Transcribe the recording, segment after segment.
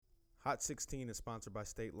Hot 16 is sponsored by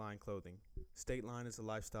State Line Clothing. State Line is a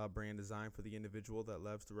lifestyle brand designed for the individual that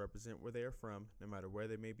loves to represent where they are from, no matter where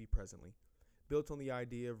they may be presently. Built on the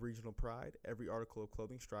idea of regional pride, every article of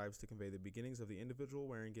clothing strives to convey the beginnings of the individual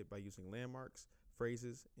wearing it by using landmarks,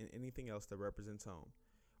 phrases, and anything else that represents home.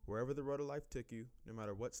 Wherever the road of life took you, no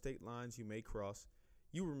matter what state lines you may cross,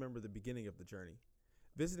 you remember the beginning of the journey.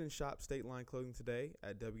 Visit and shop State Line Clothing today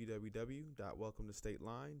at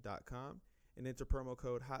www.welcometostateline.com and enter promo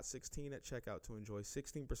code HOT16 at checkout to enjoy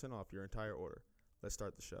 16% off your entire order. Let's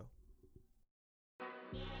start the show.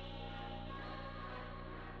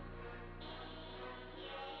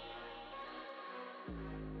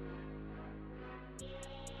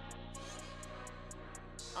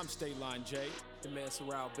 I'm State Line J, the man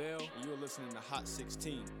Sorrell Bell, and you're listening to Hot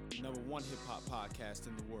 16, the number one hip-hop podcast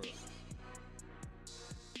in the world.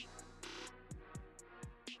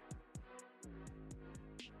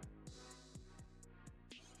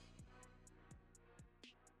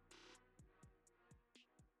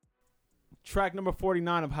 Track number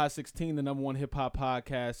 49 of Hot 16, the number one hip-hop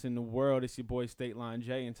podcast in the world. It's your boy State Line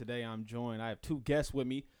J, and today I have two guests with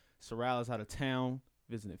me. Sorrell is out of town,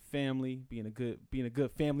 visiting family, being a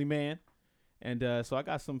good family man. And so I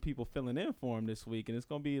got some people filling in for him this week, and it's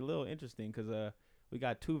going to be a little interesting because we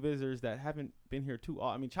got two visitors that haven't been here too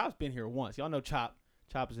often. I mean, Chop's been here once. Y'all know Chop.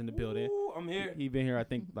 Chop is in the building. Ooh, I'm here. He been here, I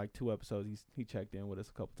think, like 2 episodes. He checked in with us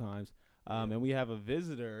a couple times. And we have a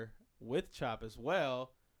visitor with Chop as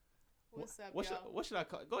well. What's up, y'all? What should I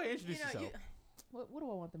call? Go ahead, introduce yourself. What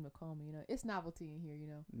do I want them to call me? It's novelty in here,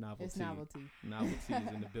 Novelty. It's novelty. Novelty is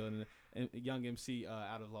in the building, and Young MC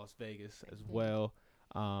out of Las Vegas as well.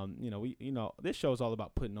 This show is all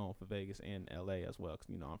about putting on for Vegas and LA as well,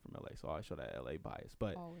 because I'm from LA, so I show that LA bias.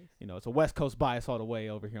 But always. It's a West Coast bias all the way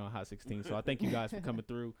over here on Hot 16. So I thank you guys for coming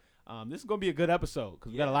through. This is gonna be a good episode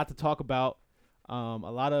because we got a lot to talk about. A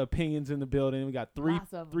lot of opinions in the building. We got three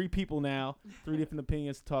people now, 3 different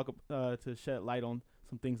opinions to talk to shed light on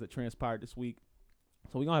some things that transpired this week.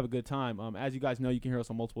 So we're going to have a good time. As you guys know, you can hear us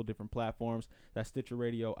on multiple different platforms. That's Stitcher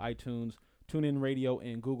Radio, iTunes, TuneIn Radio,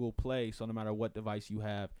 and Google Play. So no matter what device you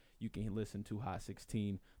have, you can listen to Hot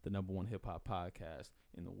 16, the number one hip-hop podcast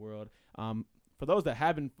in the world. For those that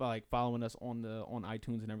haven't following us on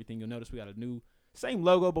iTunes and everything, you'll notice we got a new same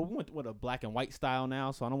logo, but we went with a black and white style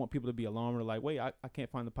now, so I don't want people to be alarmed or like, wait, I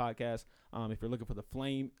can't find the podcast. If you're looking for the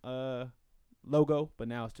flame logo, but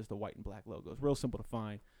now it's just a white and black logo. It's real simple to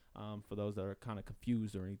find for those that are kind of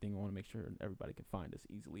confused or anything. I want to make sure everybody can find us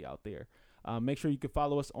easily out there. Make sure you can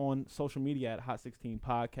follow us on social media at Hot 16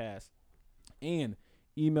 Podcast and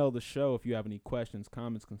email the show if you have any questions,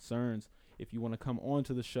 comments, concerns. If you want to come on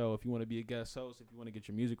to the show, if you want to be a guest host, if you want to get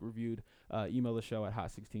your music reviewed, email the show at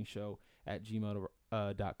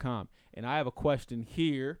hot16show@gmail.com. And I have a question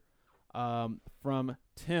here from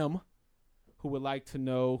Tim, who would like to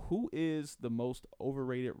know who is the most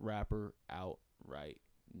overrated rapper out right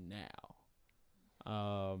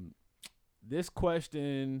now. This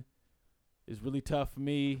question is really tough for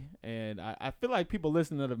me, and I feel like people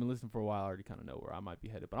listening that have been listening for a while already kind of know where I might be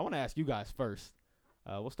headed. But I want to ask you guys first.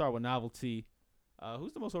 We'll start with Novelty.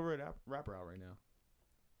 Who's the most overrated rapper out right now?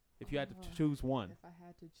 If you had to choose one. If I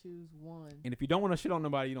had to choose one. And if you don't want to shit on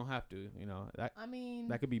nobody, you don't have to. That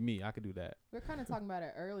could be me. I could do that. We were kind of talking about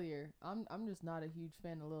it earlier. I'm just not a huge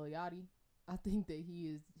fan of Lil Yachty. I think that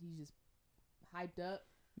he's just hyped up.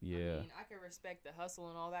 Yeah. I mean, I can respect the hustle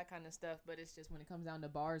and all that kind of stuff, but it's just when it comes down to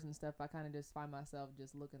bars and stuff, I kind of just find myself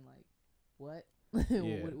just looking like, what?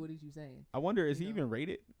 Yeah. What is you saying? I wonder, is he even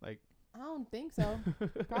rated? Like, I don't think so.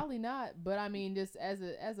 Probably not. But I mean, just as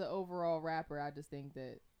an overall rapper, I just think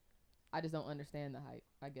that I just don't understand the hype,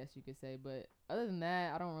 I guess you could say. But other than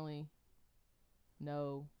that, I don't really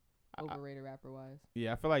know overrated rapper wise.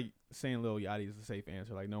 Yeah, I feel like saying Lil Yachty is a safe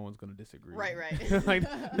answer. Like, no one's gonna disagree. Right. Like,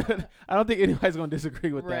 I don't think anybody's gonna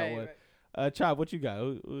disagree with that one. Right. Chop, what you got?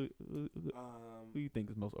 Who do you think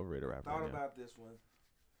is the most overrated rapper? Thought about this one,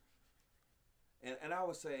 and I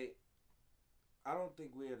would say, I don't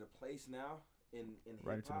think we're at a place now in hip-hop.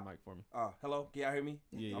 Right into the mic for me. Hello, can y'all hear me?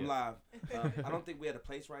 Yeah, I'm live. I don't think we're at a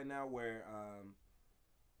place right now where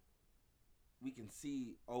we can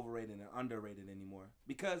see overrated and underrated anymore,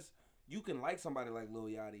 because you can like somebody like Lil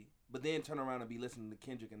Yachty, but then turn around and be listening to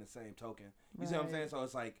Kendrick in the same token. You see what I'm saying? So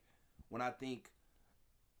it's like, when I think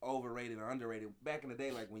overrated or underrated, back in the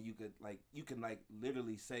day, like when you can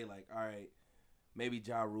literally say like, all right, maybe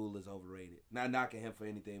Ja Rule is overrated. Not knocking him for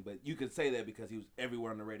anything, but you could say that because he was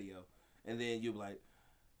everywhere on the radio. And then you'd be like,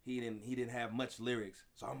 he didn't have much lyrics,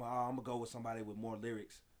 so I'm gonna go with somebody with more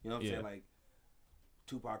lyrics. You know what I'm saying? Like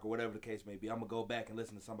Tupac or whatever the case may be. I'm gonna go back and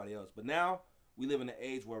listen to somebody else. But now we live in an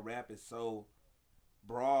age where rap is so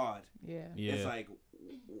broad Yeah. It's like,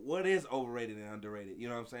 what is overrated and underrated? You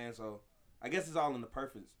know what I'm saying? So I guess it's all in the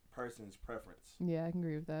person's preference. Yeah, I can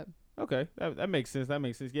agree with that. Okay, that makes sense. That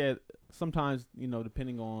makes sense. Yeah, sometimes,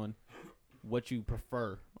 depending on what you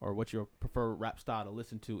prefer or what your preferred rap style to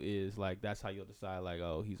listen to is, like, that's how you'll decide, like,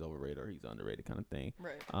 oh, he's overrated or he's underrated kind of thing.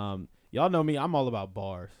 Right. Y'all know me. I'm all about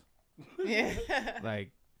bars. Yeah.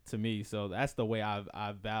 Like, to me, so that's the way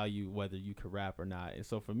I value whether you can rap or not. And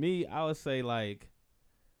so for me, I would say, like,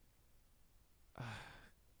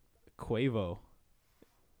 Quavo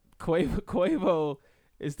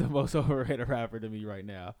is the most overrated rapper to me right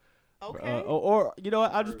now. Okay. Or you know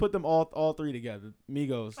what? I'll just put them all three together.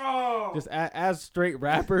 Migos, just as straight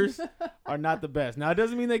rappers, are not the best. Now it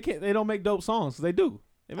doesn't mean they don't make dope songs. They do.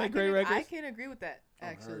 They make great records. I can agree with that.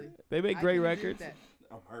 Actually, they make great records.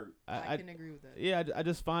 I'm hurt. I can agree with that. Yeah, I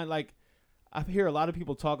just find, like, I hear a lot of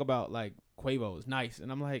people talk about, like, Quavo is nice,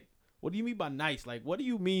 and I'm like, what do you mean by nice? Like, what do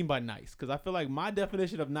you mean by nice? Because I feel like my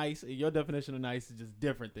definition of nice and your definition of nice is just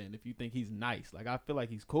different than if you think he's nice. Like, I feel like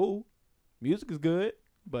he's cool. Music is good,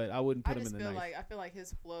 but I wouldn't put him in the nice. I feel like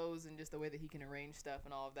his flows and just the way that he can arrange stuff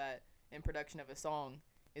and all of that in production of a song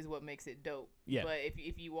is what makes it dope. Yeah. But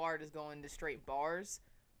if you are just going to straight bars,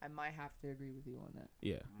 I might have to agree with you on that.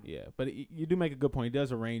 Yeah. But you do make a good point. He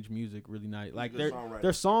does arrange music really nice. Like,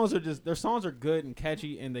 their songs are good and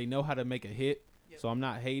catchy, and they know how to make a hit. Yep. So I'm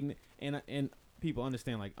not hating it. And people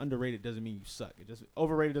understand, like, underrated doesn't mean you suck. It just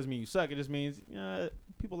overrated doesn't mean you suck. It just means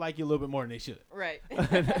people like you a little bit more than they should. Right.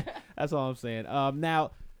 That's all I'm saying.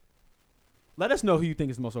 Now, let us know who you think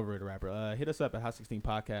is the most overrated rapper. Hit us up at Hot 16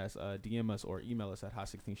 Podcast. DM us or email us at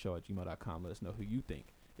hot16show@gmail.com. Let us know who you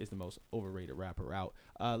think is the most overrated rapper out.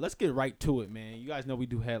 Let's get right to it, man. You guys know we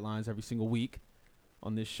do headlines every single week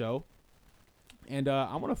on this show. And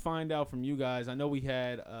I want to find out from you guys. I know we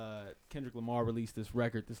had Kendrick Lamar release this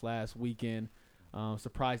record this last weekend.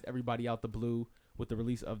 Surprised everybody out the blue with the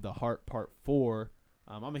release of The Heart Part 4.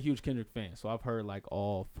 I'm a huge Kendrick fan, so I've heard, like,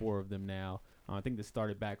 all 4 of them now. I think this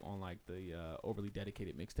started back on, like, the Overly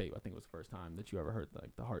Dedicated mixtape. I think it was the first time that you ever heard,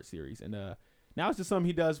 like, the Heart series. And now it's just something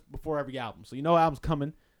he does before every album. So album's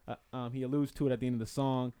coming. He alludes to it at the end of the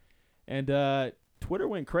song. And Twitter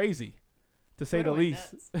went crazy. To say the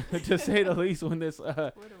least, when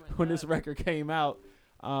this record came out,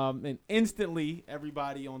 and instantly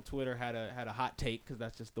everybody on Twitter had a hot take, because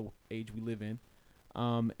that's just the age we live in,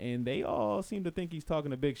 and they all seem to think he's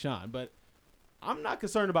talking to Big Sean. But I'm not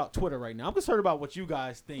concerned about Twitter right now. I'm concerned about what you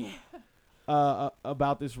guys think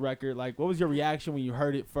about this record. Like, what was your reaction when you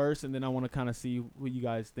heard it first, and then I want to kind of see who you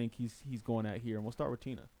guys think he's going at here, and we'll start with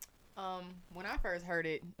Tina. When I first heard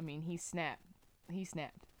it, I mean, he snapped.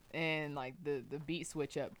 And, like, the beat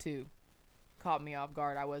switch up, too, caught me off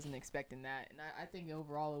guard. I wasn't expecting that. And I think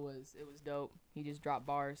overall it was dope. He just dropped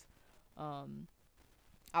bars.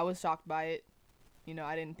 I was shocked by it.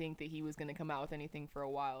 I didn't think that he was going to come out with anything for a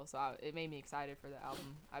while. So it made me excited for the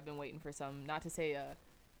album. I've been waiting for some. Not to say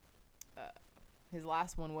his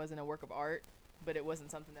last one wasn't a work of art, but it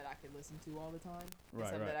wasn't something that I could listen to all the time. It's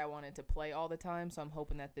something that I wanted to play all the time. So I'm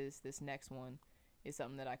hoping that this next one is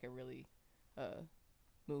something that I could really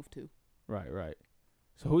move to. Right.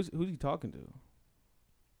 So who's he talking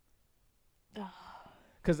to?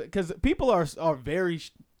 Because people are very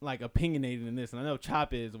like opinionated in this, and I know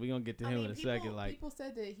Chop is. We're gonna get to him in a second. Like, people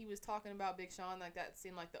said that he was talking about Big Sean. Like, that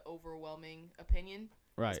seemed like the overwhelming opinion,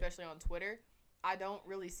 right? Especially on Twitter. I don't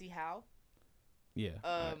really see how.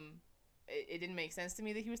 Yeah. It didn't make sense to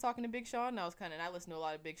me that he was talking to Big Sean. And I listen to a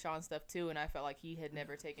lot of Big Sean stuff too, and I felt like he had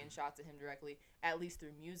never taken shots at him directly, at least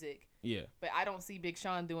through music. Yeah. But I don't see Big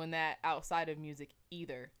Sean doing that outside of music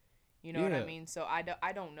either. You know what I mean? So I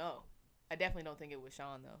don't know. I definitely don't think it was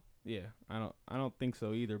Sean though. Yeah, I don't think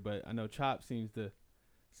so either. But I know Chop seems to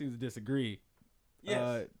disagree.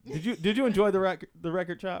 Yes. Did you enjoy the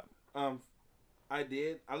record, Chop? I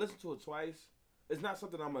did. I listened to it twice. It's not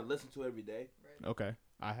something I'm gonna listen to every day. Right. Okay.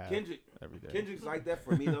 I have Kendrick every day. Kendrick's like that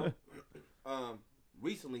for me though.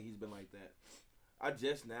 Recently he's been like that. I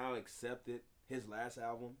just now accepted his last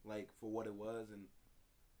album, like, for what it was, and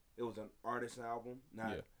it was an artist album.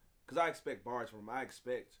 Because I expect bars from him. I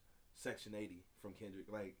expect Section 80 from Kendrick,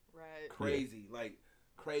 like, crazy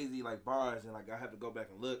bars, and like I have to go back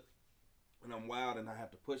and look, and I'm wild, and I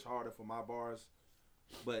have to push harder for my bars,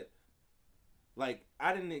 but like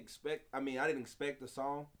I didn't expect the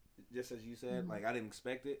song. Just as you said, like, I didn't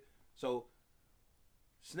expect it. So,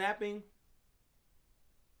 snapping,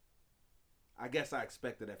 I guess I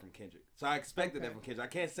expected that from Kendrick. So, I expected that from Kendrick. I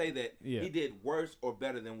can't say that he did worse or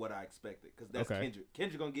better than what I expected, because that's Kendrick.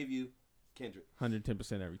 Kendrick going to give you Kendrick.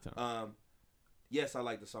 110% every time. Yes, I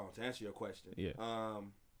like the song. To answer your question, yeah.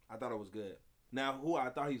 I thought it was good. Now, who I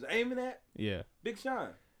thought he was aiming at? Yeah. Big Sean.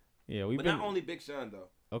 Yeah, But not only Big Sean, though.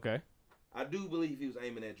 Okay. I do believe he was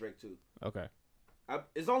aiming at Drake, too. Okay.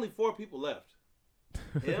 It's only 4 people left.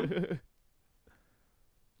 Him,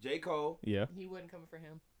 J. Cole, Yeah. He wasn't coming for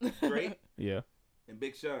him. Drake, Yeah. and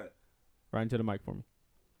Big Sean. Right into the mic for me.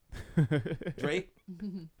 Drake,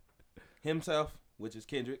 himself, which is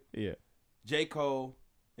Kendrick, Yeah. J. Cole,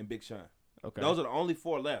 and Big Sean. Okay. Those are the only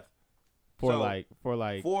 4 left. for so, like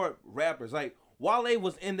 4 rappers. Like Wale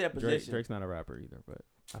was in that position. Drake's not a rapper either, but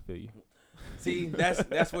I feel you. See,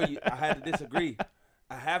 that's where I had to disagree.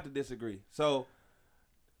 I have to disagree. So,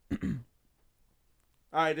 all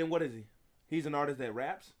right, then what is he? He's an artist that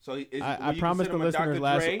raps. So I promised the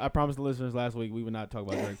listeners last week we would not talk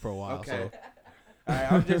about Drake for a while. Okay. So. All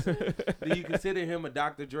right, do you consider him a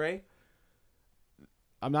Dr. Dre?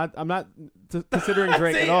 I'm not considering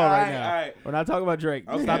Drake at all right now. All right. We're not talking about Drake.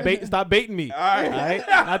 Okay. Stop baiting me. All right.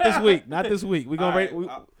 Not this week. Not this week. We're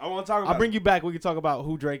gonna I want to talk about. I'll bring you back. We can talk about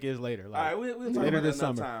who Drake is later. All right, we'll talk later about this that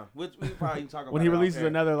another summer. time. We'll probably talk about when he it releases off air.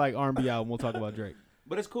 another like R&B album, we'll talk about Drake.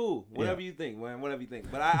 But it's cool. Whatever you think, man. Whatever you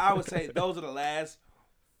think. But I would say those are the last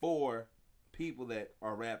 4 people that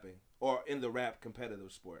are rapping or in the rap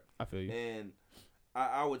competitive sport. I feel you. And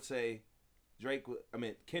I would say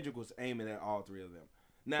Kendrick was aiming at all 3 of them.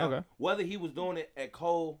 Now, whether he was doing it at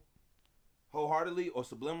Cole wholeheartedly or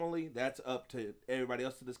subliminally, that's up to everybody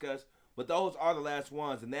else to discuss. But those are the last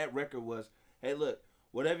ones. And that record was, hey, look,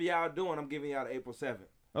 whatever y'all doing, I'm giving y'all to April 7th.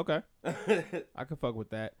 Okay. I can fuck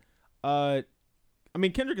with that.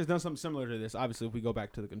 Kendrick has done something similar to this. Obviously, if we go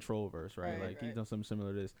back to the Control verse, right? He's done something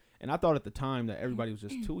similar to this. And I thought at the time that everybody was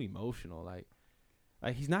just too emotional. Like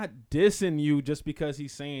he's not dissing you just because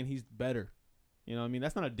he's saying he's better. You know what I mean?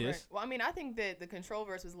 That's not a diss. Right. Well, I mean, I think that the Control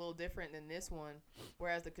verse was a little different than this one,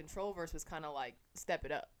 whereas the Control verse was kind of like, step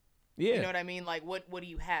it up. Yeah. You know what I mean? Like, what do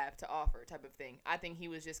you have to offer type of thing. I think he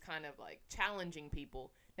was just kind of like challenging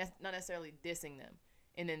people, not necessarily dissing them.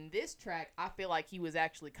 And in this track, I feel like he was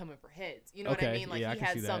actually coming for heads. You know what I mean? Like, he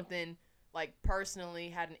had something, like, personally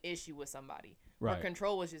had an issue with somebody. Right. Where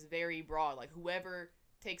Control was just very broad. Like, whoever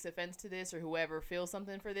takes offense to this or whoever feels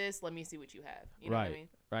something for this, let me see what you have. You know what I mean?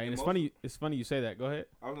 Right. And it's funny you say that. Go ahead.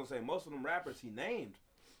 I was going to say, most of them rappers he named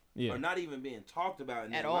are not even being talked about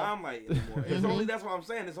in at the all. limelight anymore. That's what I'm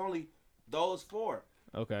saying. It's only those 4.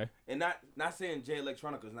 Okay. And not saying Jay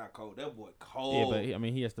Electronica is not cold. That boy cold. Yeah, but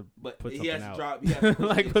he has to put something out. He has to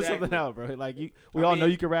push put something out, bro. Like we all know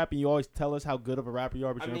you can rap, and you always tell us how good of a rapper you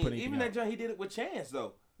are, but you don't put anything even out. that joint he did it with Chance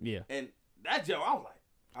though. Yeah. And that joint, I was like,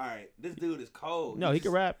 all right, this dude is cold. No, he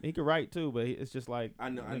can rap, he can write too, but it's just like I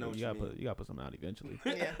know. You gotta put something out eventually.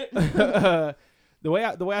 Yeah. The way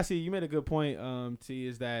I see it, you made a good point, T,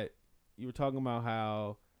 is that you were talking about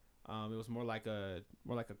how it was more like a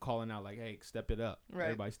calling out, like, hey, step it up. Right.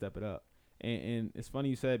 Everybody step it up. And it's funny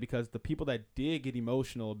you said, because the people that did get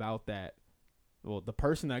emotional about that, well, the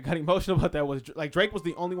person that got emotional about that was like Drake was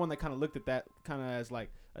the only one that kind of looked at that kind of as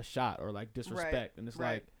like a shot or like disrespect. Right. And it's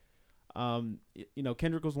like,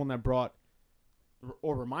 Kendrick was one that brought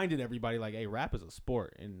or reminded everybody like, hey, rap is a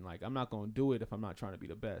sport, and like I'm not gonna do it if I'm not trying to be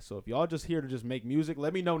the best. So if y'all just here to just make music,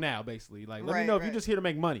 let me know now. Basically, like let me know if you're just here to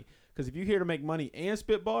make money. Because if you're here to make money and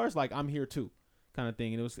spit bars, like I'm here too, kind of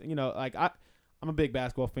thing. And it was like I'm a big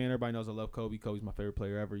basketball fan. Everybody knows I love Kobe. Kobe's my favorite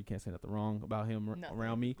player ever. You can't say nothing wrong about him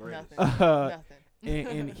around me. Nothing.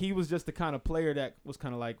 And he was just the kind of player that was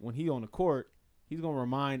kind of like when he on the court, he's gonna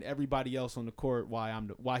remind everybody else on the court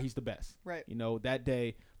why he's the best. Right. That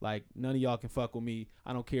day, like none of y'all can fuck with me.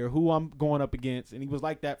 I don't care who I'm going up against. And he was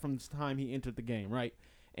like that from the time he entered the game, right?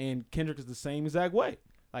 And Kendrick is the same exact way.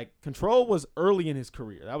 Like Control was early in his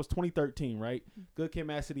career. That was 2013, right? Good Kid,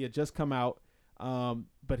 Mad City had just come out.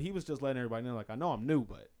 But he was just letting everybody know, like, I know I'm new,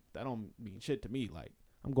 but that don't mean shit to me. Like,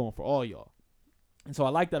 I'm going for all y'all. And so I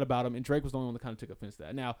like that about him. And Drake was the only one that kind of took offense to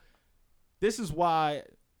that. Now, this is why,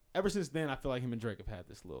 ever since then, I feel like him and Drake have had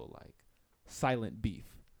this little, like, silent beef.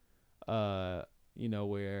 Where,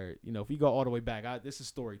 if we go all the way back, this is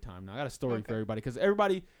story time now. I got a story for everybody, because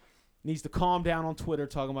everybody needs to calm down on Twitter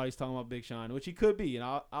he's talking about Big Sean, which he could be. And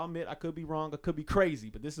I'll admit I could be wrong. I could be crazy,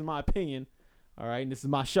 but this is my opinion. All right, and this is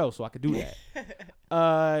my show, so I could do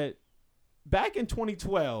that. Back in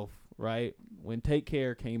 2012, right, when Take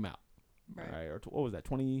Care came out, right, or what was that,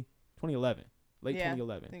 2011, late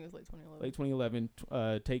 2011. I think it was late 2011. Late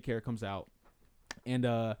 2011, Take Care comes out. And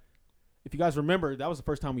if you guys remember, that was the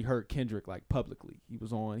first time we heard Kendrick, like, publicly. He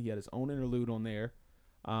had his own interlude on there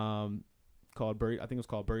called Buried, I think it was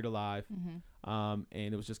called Buried Alive. And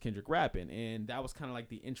it was just Kendrick rapping. And that was kind of like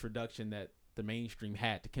the introduction that the mainstream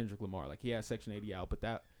had to Kendrick Lamar. Like, he had Section 80 out, but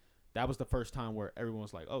that that was the first time where everyone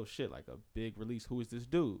was like, oh shit, like a big release. Who is this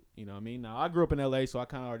dude? You know what I mean? Now I grew up in LA, so I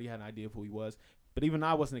kind of already had an idea of who he was. But even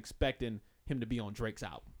I wasn't expecting him to be on Drake's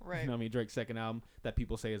album. Right. You know what I mean? Drake's second album that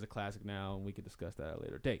people say is a classic now, and we could discuss that at a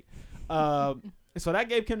later date. So that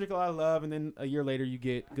gave Kendrick a lot of love, and then a year later you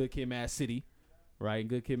get Good Kid, Mad City, right? And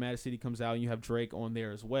Good Kid, Mad City comes out, and you have Drake on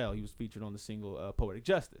there as well. He was featured on the single Poetic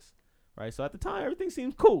Justice, right? So at the time, everything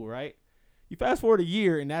seems cool, right? You fast forward a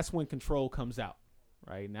year, and that's when Control comes out,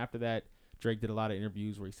 right? And after that, Drake did a lot of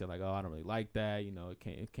interviews where he said, like, oh, I don't really like that. You know,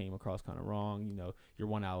 it came across kind of wrong. You know, you're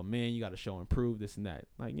one album in. You got to show and prove this and that.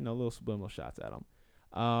 Like, you know, little subliminal shots at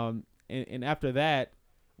him. And after that,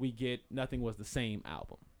 we get Nothing Was the Same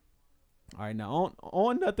album. All right, now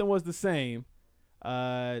on Nothing Was the Same,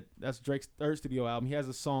 that's Drake's third studio album. He has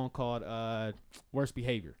a song called Worst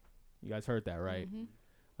Behavior. You guys heard that, right? Mm-hmm.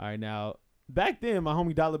 All right, now, back then, my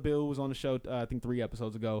homie Dollar Bill was on the show, I think 3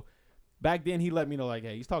 episodes ago. Back then, he let me know, like,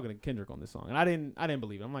 hey, he's talking to Kendrick on this song. And I didn't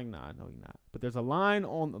believe it. I'm like, nah, no, he's not. But there's a line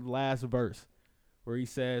on the last verse where he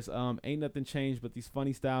says, ain't nothing changed but these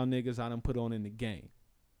funny style niggas I done put on in the game.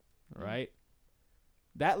 All right?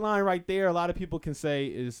 That line right there, a lot of people can say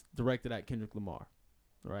is directed at Kendrick Lamar,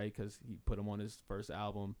 right? Because he put him on his first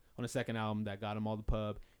album, on his second album that got him all the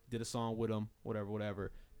pub, did a song with him,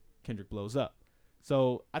 whatever. Kendrick blows up.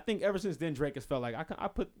 So I think ever since then, Drake has felt like, I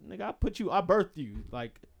birthed you.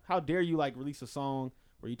 Like, how dare you, like, release a song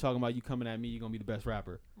where you talking about you coming at me, you're going to be the best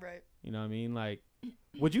rapper. Right. You know what I mean? Like,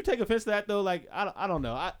 would you take offense to that, though? Like, I don't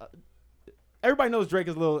know. Everybody knows Drake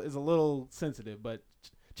is a little sensitive, but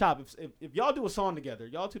Chop, if y'all do a song together,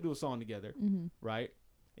 Mm-hmm. right?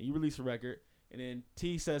 And you release a record, and then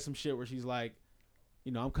T says some shit where she's like,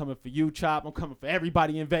 you know, I'm coming for you, Chop. I'm coming for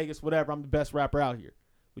everybody in Vegas, whatever. I'm the best rapper out here.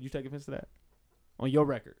 Would you take offense to that on your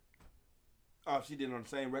record? Oh, she did it on the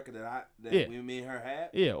same record that Yeah. me and her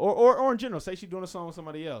had? Yeah, or in general, say she's doing a song with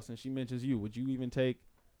somebody else and she mentions you. Would you even take?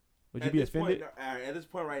 Would you be offended? At this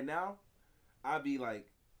point right now, I'd be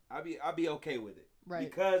okay with it. Right.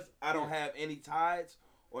 Because I don't have any ties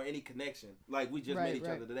or any connection. Like, we just met each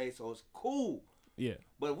other today, so it's cool. Yeah.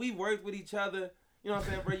 But we worked with each other. You know what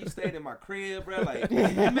I'm saying, bro? You stayed in my crib, bro. Like, you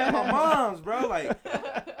met my mom's, bro. Like,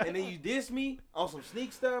 and then you diss me on some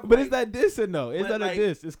sneak stuff. But like, is that dissing, though? Is that a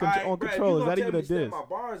diss? It's on Control. Is that even a diss? My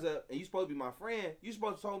bars up, and you supposed to be my friend. You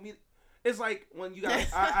supposed to tell me. It's like when you got.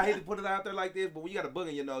 I hate to put it out there like this, but when you got a bug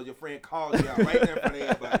in your nose, your friend calls you out right there in front of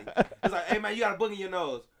everybody. It's like, hey man, you got a bug in your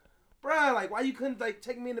nose. Bruh, like, why you couldn't, like,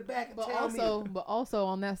 take me in the back and tell me? But also,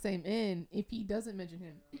 on that same end, if he doesn't mention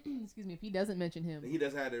him, he doesn't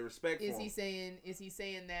have the respect for him. Is he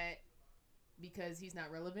saying that because he's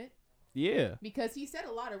not relevant? Yeah. Because he said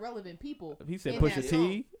a lot of relevant people. He said Pusha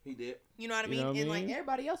T. He did. You know what I mean? And like,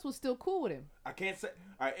 everybody else was still cool with him. I can't say,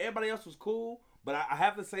 all right, everybody else was cool, but I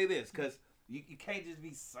have to say this, because you can't just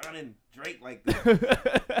be sunning Drake like this.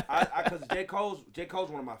 Because J. Cole's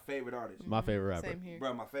one of my favorite artists. My favorite rapper. Same here.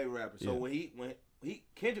 Bro, my favorite rapper. So when he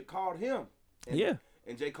Kendrick called him.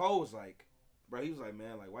 And J. Cole was like, bro, he was like,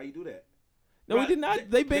 man, like, why you do that? No, bro, he did not.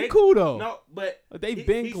 They've been cool, though. No, but they've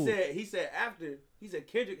been cool. He said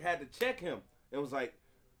Kendrick had to check him. And was like,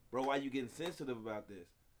 bro, why you getting sensitive about this?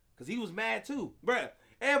 Because he was mad too. Bro,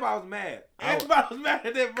 everybody was mad. Everybody was mad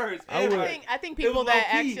at that verse. I think people that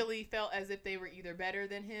actually felt as if they were either better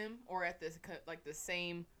than him or at this like the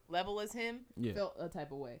same level as him felt a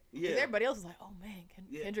type of way. Yeah. Because everybody else was like, oh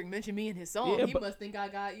man, Kendrick mentioned me in his song. Yeah, he must think I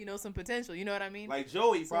got, some potential. You know what I mean? Like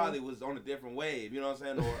Joey probably was on a different wave. You know what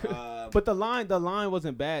I'm saying? Or but the line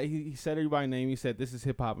wasn't bad. He said everybody's name. He said, "This is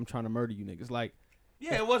hip hop. I'm trying to murder you niggas." Like.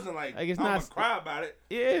 Yeah, it wasn't like it's I'm not gonna cry about it.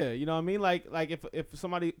 Yeah, you know what I mean? Like if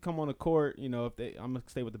somebody come on the court, I'm gonna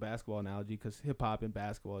stay with the basketball analogy because hip hop and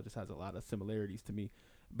basketball just has a lot of similarities to me.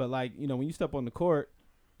 But like, when you step on the court,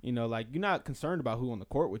 like you're not concerned about who on the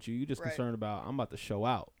court with you. You're just concerned about I'm about to show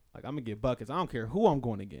out. Like I'm gonna get buckets. I don't care who I'm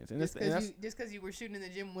going against. And just because you were shooting in the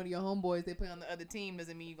gym with one of your homeboys, they play on the other team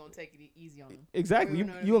doesn't mean you're gonna take it easy on them. Exactly. You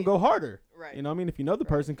gonna go harder. Right. You know what I mean? If you know the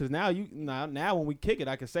person, because now when we kick it,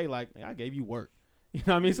 I can say like, hey, I gave you work. You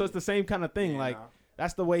know what I mean? So it's the same kind of thing.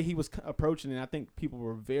 That's the way he was approaching it. I think people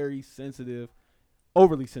were very sensitive,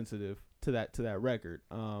 overly sensitive to that record.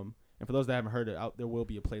 And for those that haven't heard it, there will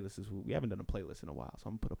be a playlist. We haven't done a playlist in a while, so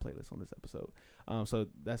I'm going to put a playlist on this episode. So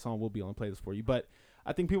that song will be on the playlist for you. But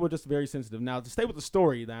I think people are just very sensitive. Now, to stay with the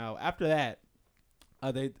story, after that,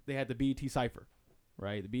 they had the BET Cypher,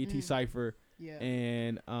 right? The BET Cypher. Yeah.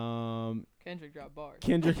 And Kendrick dropped bars.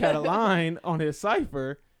 Kendrick had a line on his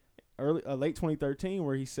Cypher late 2013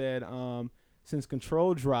 where he said since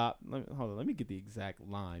Control dropped let me get the exact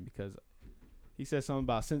line because He said something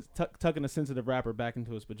about tucking a sensitive rapper back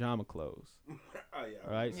into his pajama clothes. Oh yeah.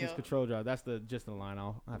 All right, since Control Drive. That's the gist of the line. I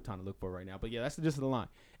don't have time to look for it right now, but yeah, that's the gist of the line.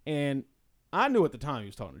 And I knew at the time he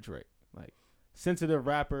was talking to Drake. Like, sensitive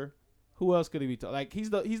rapper. Who else could he be talking? Like, he's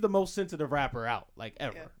the most sensitive rapper out, like,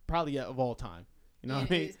 ever, probably of all time. You know what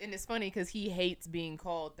I mean? And it's funny because he hates being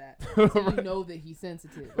called that. So you know that he's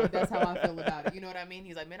sensitive. Like, that's how I feel about it. You know what I mean?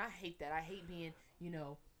 He's like, man, I hate that. I hate being,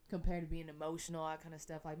 compared to being emotional, that kind of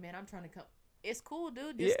stuff. Like, man, I'm trying to come. It's cool,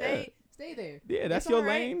 dude. Just stay there. Yeah, that's your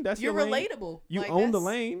lane. That's you're your lane. relatable. You like, own the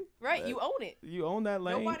lane. Right, you own it. You own that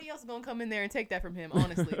lane. Nobody else is gonna come in there and take that from him.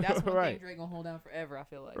 Honestly, that's one right. thing Drake gonna hold down forever. I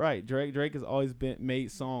feel like. Right, Drake has always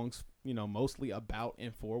made songs, mostly about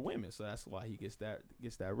and for women, so that's why he gets that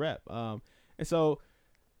rep. And so,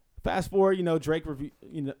 fast forward, Drake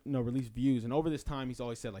released Views, and over this time, he's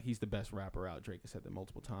always said like he's the best rapper out. Drake has said that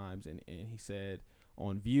multiple times, and he said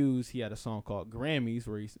on Views he had a song called Grammys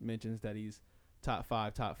where he mentions that he's top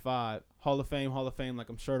five, Hall of Fame, like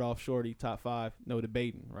I'm shirt off shorty, top 5, no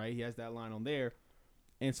debating, right? He has that line on there.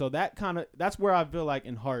 And so that's where I feel like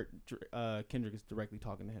in heart, Kendrick is directly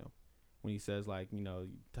talking to him when he says like,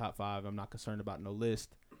 top 5, I'm not concerned about no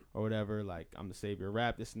list or whatever. Like, I'm the savior of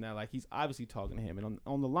rap, this and that. Like, he's obviously talking to him. And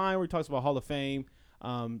on the line where he talks about Hall of Fame,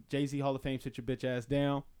 Jay-Z Hall of Fame, sit your bitch ass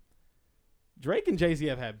down. Drake and Jay-Z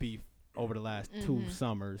have had beef over the last 2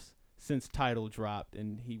 summers. Since Tidal dropped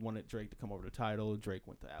and he wanted Drake to come over to Tidal, Drake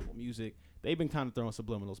went to Apple Music. They've been kind of throwing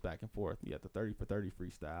subliminals back and forth. You had the 30 for 30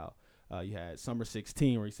 freestyle. You had Summer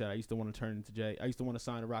 16 where he said, I used to want to turn into Jay. I used to want to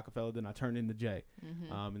sign to Rockefeller, then I turned into Jay.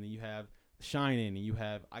 And then you have Shining, and you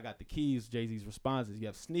have I Got the Keys, Jay-Z's responses. You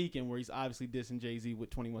have Sneaking where he's obviously dissing Jay-Z with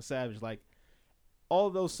 21 Savage. Like, all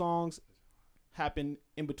of those songs happen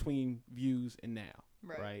in between Views and now,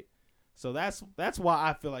 right? So that's why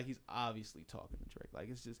I feel like he's obviously talking to Drake. Like,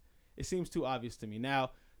 it seems too obvious to me.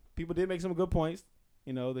 Now, people did make some good points.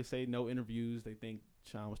 They say no interviews. They think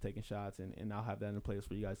Sean was taking shots, and I'll have that in a playlist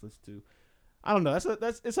for you guys to listen to. I don't know.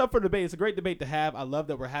 It's up for debate. It's a great debate to have. I love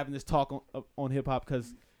that we're having this talk on hip hop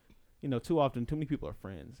because, too often too many people are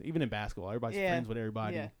friends. Even in basketball, everybody's friends with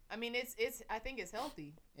everybody. Yeah. I mean, I think it's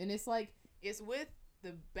healthy, and it's like it's with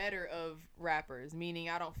the better of rappers. Meaning,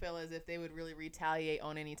 I don't feel as if they would really retaliate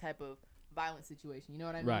on any type of violent situation, you know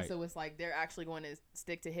what I mean? Right. So it's like they're actually going to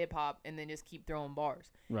stick to hip hop and then just keep throwing bars,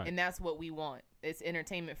 right? And that's what we want. It's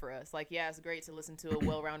entertainment for us. Like, yeah, it's great to listen to a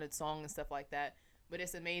well-rounded song and stuff like that, but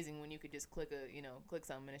it's amazing when you could just click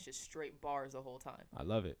something and it's just straight bars the whole time. I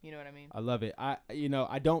love it. You know what I mean? I love it. I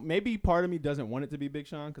don't. Maybe part of me doesn't want it to be Big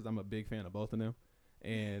Sean because I'm a big fan of both of them,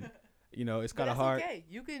 and it's kind of hard. Okay,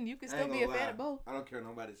 you can still be a fan of both. I don't care what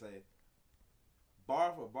nobody say.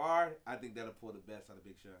 Bar for bar, I think that'll pull the best out of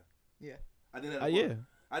Big Sean. Yeah. I think that.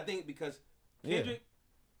 I think because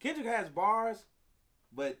Kendrick has bars,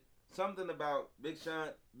 but something about Big Sean,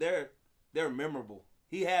 they're memorable.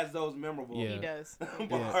 He has those memorable. He does.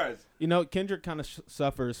 bars. Kendrick kind of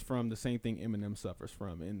suffers from the same thing Eminem suffers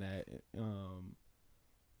from in that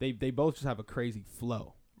they both just have a crazy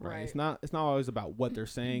flow. Right. It's not always about what they're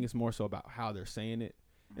saying. It's more so about how they're saying it.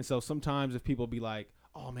 And so sometimes if people be like,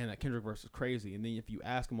 "Oh man, that Kendrick verse is crazy," and then if you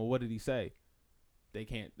ask them, "Well, what did he say?" They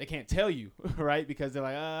can't tell you, right? Because they're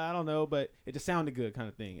like, I don't know, but it just sounded good, kind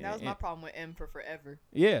of thing. That was my problem with M for forever.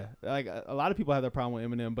 Yeah, like a lot of people have that problem with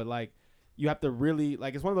Eminem, but like you have to really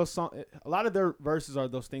like it's one of those songs. A lot of their verses are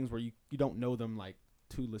those things where you don't know them like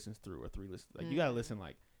 2 listens through or 3 listens. Like you gotta listen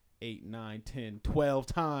like 8, 9, 10, 12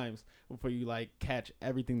 times before you like catch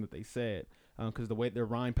everything that they said. Because the way their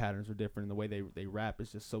rhyme patterns are different and the way they rap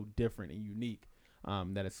is just so different and unique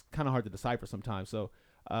that it's kind of hard to decipher sometimes. So.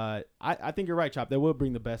 I think you're right, Chop. They will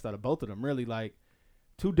bring the best out of both of them. Really, like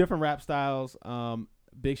 2 different rap styles.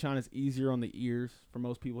 Big Sean is easier on the ears for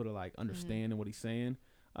most people to like understand and what he's saying.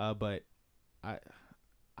 But I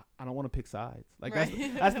don't want to pick sides. Like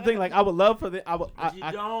that's the thing. Like I would love for the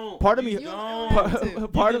you don't. Part of me. You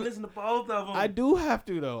Part of listen to both of them. I do have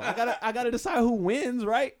to though. I gotta decide who wins,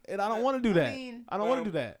 right? And I don't want to do that. I don't want to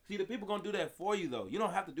do that. See, the people gonna do that for you though. You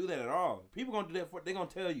don't have to do that at all. People gonna do that for. They gonna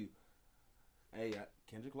tell you, hey.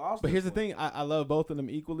 Kendrick lost. But here's the thing: I love both of them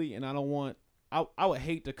equally, and I don't want. I would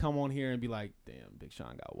hate to come on here and be like, "Damn, Big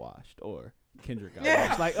Sean got washed," or Kendrick got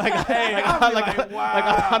washed. I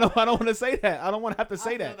don't want to say that. I don't want to have to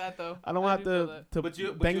say that. I don't want to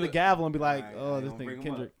bang the gavel and be like, "Oh, this thing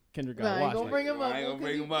Kendrick got washed." Don't bring him up. I ain't gonna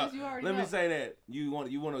bring him up. Let me say that. You want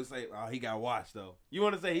to say, "Oh, he got washed," though. You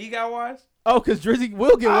want to say he got washed? Oh, because Drizzy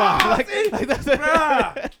will get washed. That's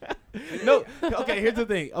No. Okay, here's the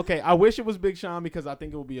thing. Okay, I wish it was Big Sean because I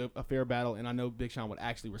think it would be a fair battle, and I know Big Sean would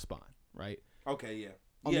actually respond, right? Okay, yeah.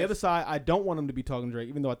 On the other side, I don't want him to be talking to Drake,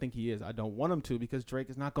 even though I think he is. I don't want him to because Drake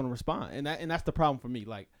is not going to respond, and that's the problem for me.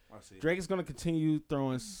 Like, Drake is going to continue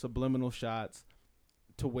throwing subliminal shots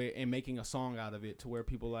to where and making a song out of it to where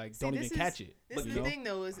people don't even catch it. This is the thing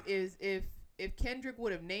though is if Kendrick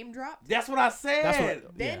would have name dropped, that's what I said.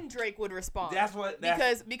 Then Drake would respond.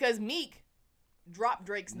 Because Meek dropped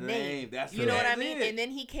Drake's name. That's you know what I mean? And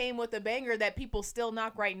then he came with a banger that people still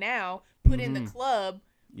knock right now. Put in the club.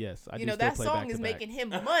 Yes, I do. You know that song is making him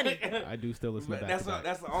money. I do still listen to that.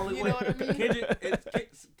 That's the only way. Know what I mean?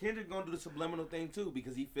 Kendrick gonna do the subliminal thing too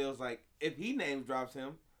because he feels like if he name drops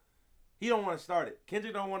him, he don't want to start it.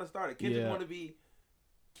 Kendrick don't want to start it. Kendrick want to be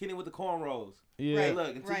Kenny with the cornrows. Yeah. Right.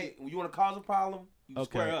 Look, you want to cause a problem, you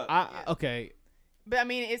square up. Okay. But I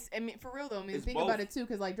mean, for real though. I mean, think about it too,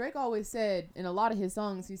 because like Drake always said in a lot of his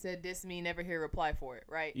songs, he said, "Diss me, never hear a reply for it."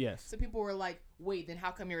 Right? Yes. So people were like, "Wait, then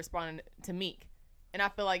how come you're responding to Meek?" And I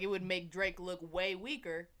feel like it would make Drake look way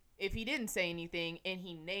weaker if he didn't say anything and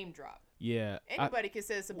he name dropped. Yeah. Anybody can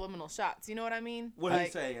say subliminal shots. You know what I mean? What did he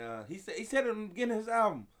say? He said it in the beginning of his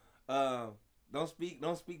album. Don't speak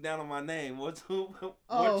down on my name. More tune for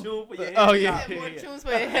your head top. More tunes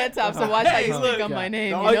for your head top. So watch how you speak on my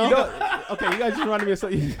name. You know? Okay, you guys just reminded me of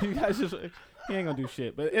something. You guys just he ain't gonna do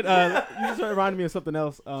shit. But you just reminded me of something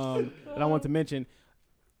else that I want to mention.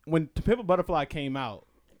 When To Pimp a Butterfly came out,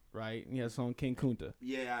 right? He had a song King Kunta.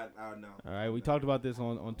 Yeah, I know. All right, we talked about this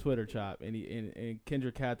on Twitter, Chop, and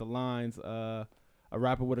Kendrick had the lines, "A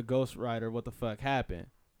rapper with a ghostwriter, what the fuck happened?"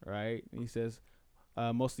 Right? And he says,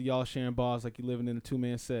 "Most of y'all sharing bars like you living in a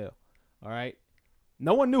 2-man cell." All right.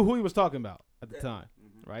 No one knew who he was talking about at the time.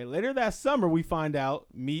 Right. Later that summer, we find out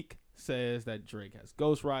Meek says that Drake has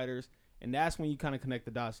ghostwriters, and that's when you kind of connect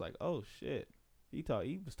the dots. Like, oh shit, he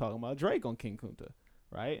was talking about Drake on King Kunta.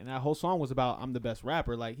 Right, and that whole song was about I'm the best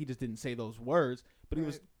rapper. Like, he just didn't say those words, but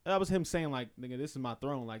that was him saying like, nigga, this is my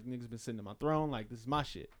throne. Like, niggas been sitting in my throne. Like, this is my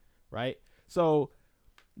shit. Right. So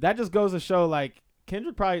that just goes to show like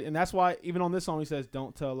Kendrick probably, and that's why even on this song he says,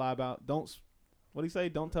 "Don't tell a lie about what do he say?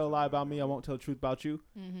 Don't tell a lie about me. I won't tell the truth about you."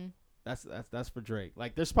 Mm-hmm. That's for Drake.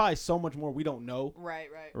 Like, there's probably so much more we don't know. Right.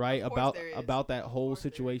 About that whole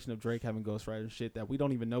situation of Drake having ghostwriters and shit that we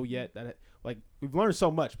don't even know yet. That like we've learned so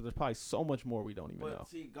much, but there's probably so much more we don't even know.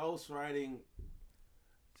 See, ghostwriting.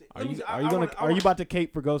 Are you about to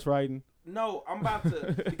cape for ghostwriting? No, I'm about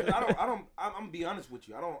to because I'm gonna be honest with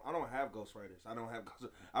you. I don't have ghostwriters.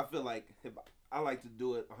 I feel like I like to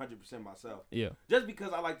do it 100% myself. Yeah. Just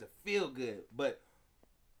because I like to feel good, but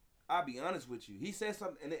I'll be honest with you. He said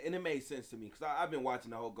something, and it made sense to me because I've been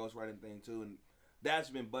watching the whole ghostwriting thing too, and that's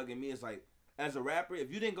been bugging me. It's like, as a rapper,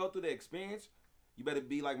 if you didn't go through the experience, you better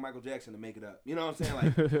be like Michael Jackson to make it up. You know what I'm saying?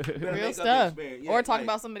 Like, you better real make stuff, up the experience. or talk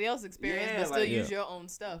about somebody else's experience, but still use your own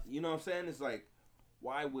stuff. You know what I'm saying? It's like,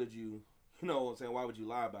 why would you? You know what I'm saying? Why would you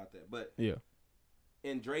lie about that? But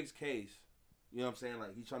in Drake's case, you know what I'm saying?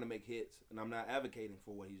 Like, he's trying to make hits, and I'm not advocating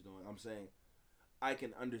for what he's doing. I'm saying I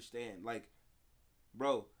can understand. Like,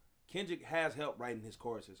 bro, Kendrick has help writing his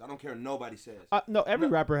choruses. I don't care what nobody says. No, every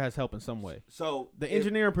rapper has help in some way. So the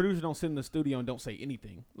engineer and producer don't sit in the studio and don't say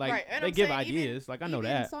anything. Like, they give ideas. Like, I know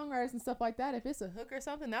that. Songwriters and stuff like that, if it's a hook or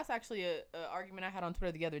something, that's actually a argument I had on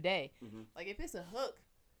Twitter the other day. Mm-hmm. Like, if it's a hook,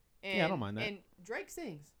 and, I don't mind that. And Drake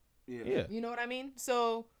sings. Yeah. You know what I mean?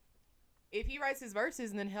 So if he writes his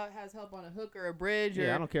verses and then has help on a hook or a bridge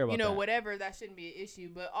or I don't care about that. Whatever, that shouldn't be an issue.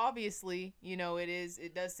 But obviously,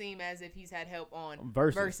 it does seem as if he's had help on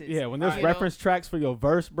verses. Yeah, when there's reference tracks for your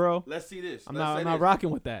verse, bro. Let's see this. I'm not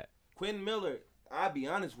rocking with that. Quentin Miller, I'll be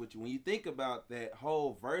honest with you. When you think about that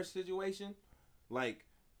whole verse situation, like,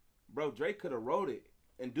 bro, Drake could have wrote it,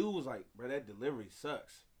 and dude was like, bro, that delivery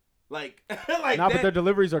sucks. Like, but their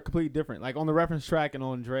deliveries are completely different. Like, on the reference track and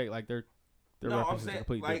on Drake, like their references are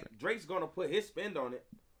completely different. Drake's gonna put his spin on it,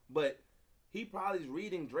 but he probably is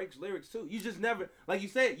reading Drake's lyrics too. You just never, like you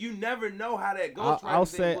said, you never know how that goes. I'll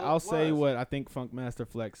say what I think Funkmaster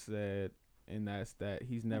Flex said, and that's that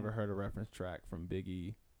he's never heard a reference track from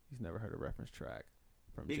Biggie. He's never heard a reference track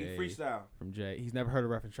from Biggie Freestyle. From Jay. He's never heard a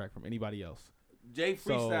reference track from anybody else. Jay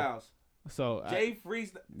Freestyles. Jay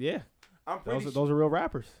Freestyle. Yeah. I'm pretty those are real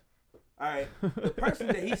rappers. All right. The person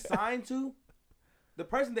that he signed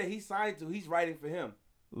to, he's writing for him.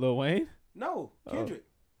 Lil Wayne? No, Kendrick.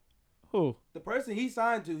 Who? The person he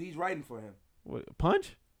signed to, he's writing for him. What,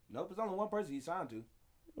 Punch? Nope, it's only one person he signed to.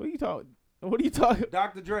 What are you talking?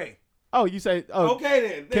 Dr. Dre. Oh, you say? Oh,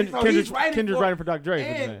 okay then. Kendrick's writing for Dr.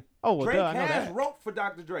 Dre. Oh, well, Drake I know has that. wrote for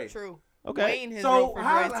Dr. Dre. True. Okay. Wayne has wrote for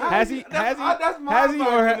Dre too. Has he that's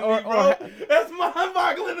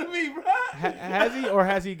mind-boggling to me, bro. Has he or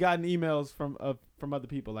has he gotten emails from other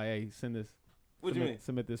people like, hey, send this? What do you mean?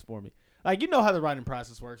 Submit this for me. like, you know how the writing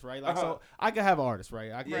process works, right? Like, Uh-huh. so I could have an artist,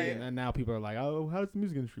 right? I could, Right. and now people are like, oh, how does the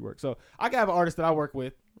music industry work? So I could have an artist that I work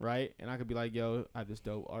with, right? And I could be like, yo, I have this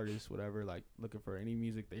dope artist, whatever, like looking for any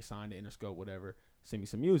music they signed to Interscope, whatever. Send me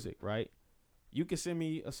some music, right? You can send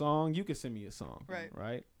me a song. You can send me a song,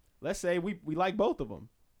 right? Let's say we like both of them,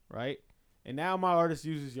 right? And now my artist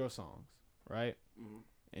uses your songs, right? Mm-hmm.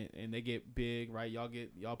 And they get big, right?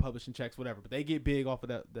 Y'all publishing checks, whatever, but they get big off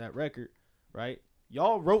of that record, right?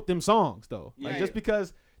 Y'all wrote them songs though, like Yeah. just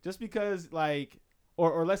because like,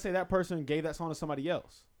 or let's say that person gave that song to somebody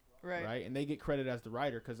else, right? And they get credit as the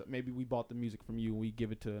writer because maybe we bought the music from you and we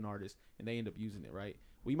give it to an artist and they end up using it, right?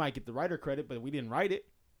 We might get the writer credit, but we didn't write it.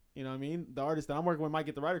 You know what I mean? The artist that I'm working with might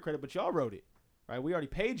get the writer credit, but y'all wrote it, right? We already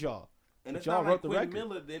paid y'all, And but it's y'all not wrote like the Quentin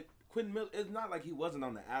record. Miller. Quentin Miller. It's not like he wasn't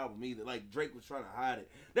on the album either. Like Drake was trying to hide it.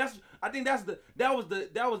 I think that was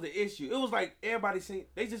the issue. It was like everybody seen.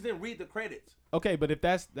 They just didn't read the credits. Okay, but if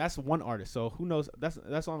that's one artist, so who knows?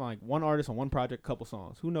 That's on like one artist on one project, couple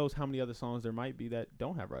songs. Who knows how many other songs there might be that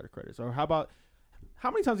don't have writer credits? Or how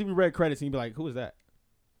many times have you read credits and you be like, who is that?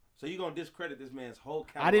 So you gonna discredit this man's whole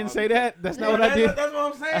catalog? I didn't say that. That's not what I did. That's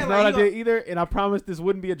what I'm saying. That's like, not what I did either. And I promised this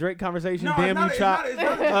wouldn't be a Drake conversation. No, Damn you, Chop. It's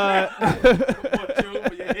not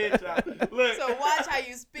your head, Chop. Look. So watch how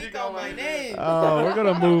you speak on my name. Oh, we're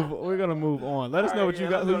gonna move on. Let us know Alright, who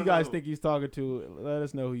you guys move. think he's talking to. Let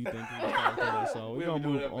us know who you think he's talking to. So we're We'll gonna be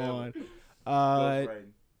move doing on.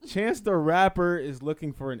 Ghostwriting. Chance the Rapper is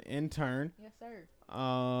looking for an intern. Yes, sir.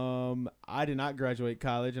 I did not graduate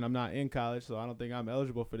college, and I'm not in college, so I don't think I'm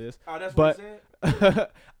eligible for this. Oh, that's But- what he said?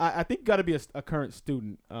 I think you got to be a current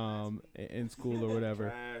student in school or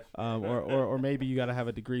whatever. Trash. Or maybe you got to have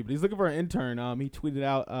a degree. But he's looking for an intern. He tweeted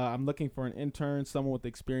out, I'm looking for an intern, someone with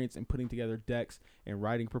experience in putting together decks and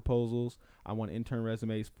writing proposals. I want intern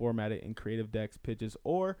resumes formatted in creative decks, pitches,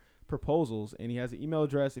 or proposals. And he has an email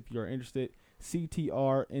address if you're interested,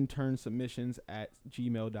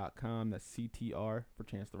 ctrinternsubmissions@gmail.com. That's CTR for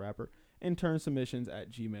Chance the Rapper.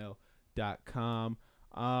 Internsubmissions@gmail.com.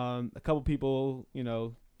 A couple people,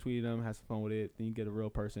 tweeted him, has some fun with it. Then you get a real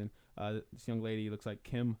person. This young lady looks like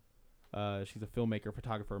Kim. She's a filmmaker,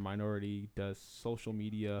 photographer, minority, does social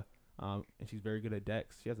media, and she's very good at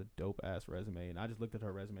decks. She has a dope ass resume, and I just looked at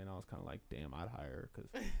her resume and I was kind of like, damn, I'd hire her because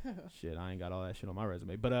shit, I ain't got all that shit on my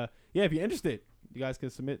resume. But yeah, if you're interested, you guys can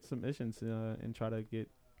submit submissions and try to get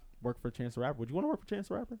work for Chance the Rapper. Would you want to work for Chance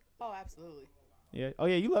the Rapper? Oh, absolutely. Yeah. Oh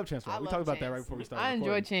yeah, you love Chance the I Rapper. We love talked about that Chance. right before we started. I enjoy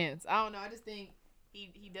recording. Chance. I don't know. I just think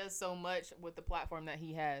he does so much with the platform that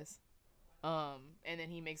he has, and then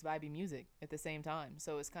he makes vibey music at the same time.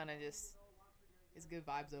 So it's kind of just it's good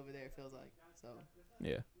vibes over there. It feels like so.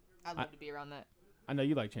 Yeah. I'd love to be around that. I know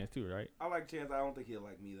you like Chance too, right? I like Chance. I don't think he'll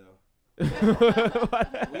like me though. Y'all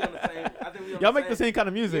We on the same. I think we on make the same kind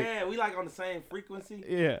of music. Yeah, we like on the same frequency.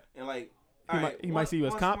 Yeah. And like, He might see you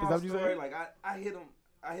as comp. Is that what you saying? saying? Like I hit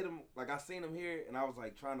him. Like I seen him here, and I was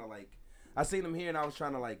like trying to I seen him here, and I was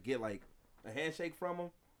trying to like get like a handshake from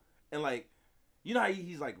him, and like, you know how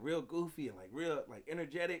he's like real goofy and like real like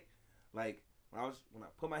energetic. Like when I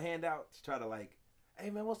put my hand out to try to like,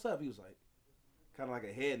 hey man, what's up? He was like, kind of like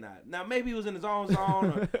a head nod. Now maybe he was in his own zone,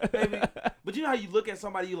 or maybe, but you know how you look at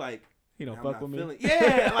somebody, you like, He don't I'm fuck not with me. feeling-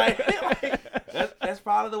 Yeah, like that's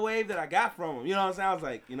probably the wave that I got from him. You know what I'm saying? I was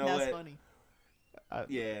like, you know That's what? funny.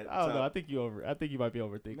 Yeah, I don't so know. I think you might be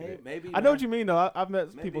overthinking it. maybe I know what you mean though. I've met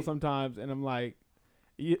people Maybe. sometimes, and I'm like,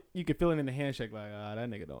 you can feel it in the handshake, like that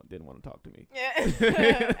nigga didn't want to talk to me. Yeah.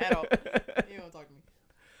 At all. You don't talk to me.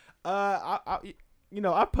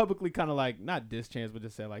 I publicly kind of like not diss Chance, but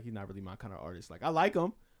just said like he's not really my kind of artist. Like I like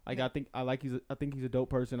him. Like I think he's a dope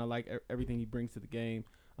person. I like everything he brings to the game.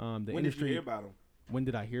 The When industry. did you hear about him? When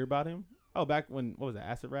did I hear about him? Oh, back when what was that?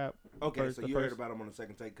 Acid Rap. Okay, First- so the you first- heard about him on the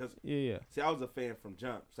second take, cause Yeah. see, I was a fan from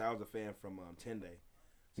Jump. So I was a fan from 10 Day.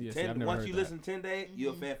 Yeah, see, I've never Once heard you that. listen to 10 Day,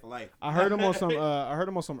 you're a fan for life. I heard him on some. I heard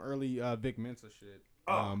him on some early Vic Mensa shit.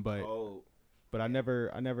 But oh I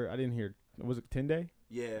didn't hear. Was it 10 Day?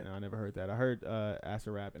 yeah, No, I never heard that. I heard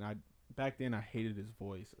Acid Rap, and back then I hated his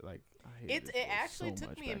voice. Like I hated his It voice actually so took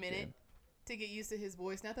much me a back minute then. to get used to his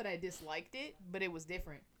voice. Not that I disliked it, but it was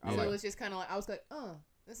different. I So like- it was just kind of like I was like,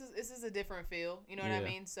 this is a different feel. You know what I Yeah.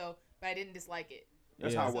 mean? So, but I didn't dislike it.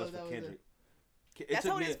 that's Yeah. how it So was that for was Kendrick. That's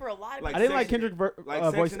how it is for a lot of like I people. didn't like Section- Kendrick like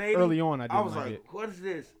voice Section 80, early on. I didn't I was like like, it. what is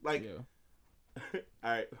this? Like, Yeah.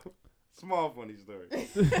 all right, small funny story.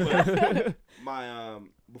 My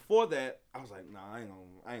before that, I was like, nah, I ain't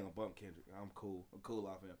gonna bump Kendrick. I'm cool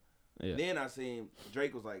off him. Yeah. Then I seen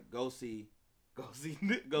Drake was like, go see see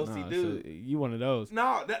Nah, dude. so you one of those.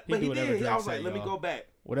 No, He but do he whatever did. I Drake was like, say, let me y'all. go back.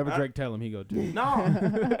 Whatever I- Drake tell him, he go do. No.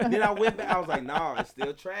 Then I went back. I was like, no, it's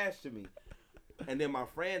still trash to me. And then my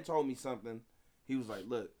friend told me something. He was like,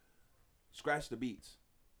 look, scratch the beats.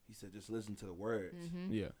 He said, just listen to the words.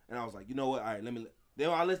 Mm-hmm. Yeah. And I was like, you know what? All right, then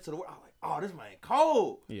I listened to the words. I was like, oh, this man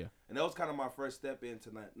cold. Yeah. And that was kind of my first step into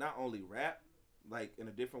not only rap, like in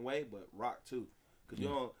a different way, but rock too. Because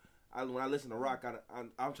when I listen to rock,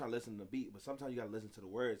 I'm trying to listen to the beat, but sometimes you got to listen to the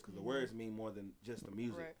words because the words mean more than just the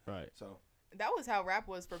music. Right. So that was how rap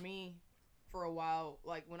was for me for a while.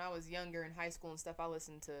 Like when I was younger in high school and stuff, I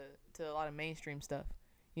listened to a lot of mainstream stuff.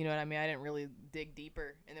 You know what I mean? I didn't really dig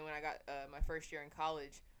deeper. And then when I got my first year in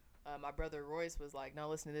college, my brother Royce was like, no,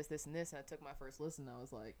 listen to this, this, and this. And I took my first listen. I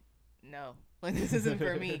was like, no, like this isn't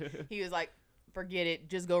for me. He was like, forget it.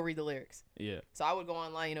 Just go read the lyrics. Yeah. So I would go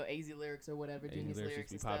online, AZ Lyrics or whatever, Genius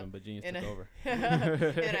Lyrics and stuff. Popping, but Genius and took over.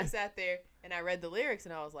 and I sat there and I read the lyrics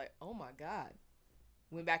and I was like, oh my God.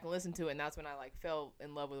 Went back and listened to it, and that's when I like fell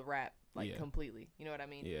in love with rap completely. You know what I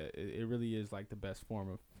mean? Yeah, it really is like the best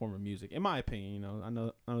form of music, in my opinion. I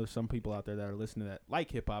know there's some people out there that are listening that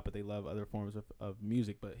like hip hop, but they love other forms of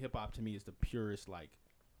music. But hip hop to me is the purest like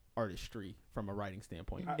artistry from a writing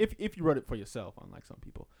standpoint. If you wrote it for yourself, unlike some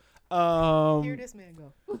people. Hear this man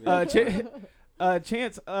go.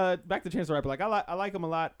 Chance, back to Chance the Rapper. Like I like him a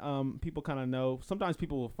lot. People kind of know. Sometimes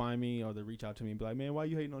people will find me or they reach out to me and be like, "Man, why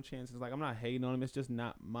you hating on Chance?" It's like I'm not hating on him. It's just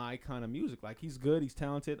not my kind of music. Like he's good. He's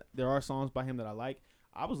talented. There are songs by him that I like.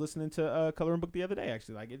 I was listening to Coloring Book the other day.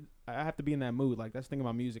 Actually, like I have to be in that mood. Like that's the thing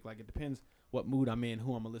about music. Like it depends what mood I'm in,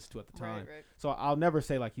 who I'm gonna listen to at the time. Right. So I'll never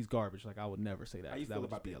say like he's garbage. Like I would never say that. How you That feel would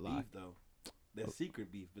about just be that a lie. beef though? That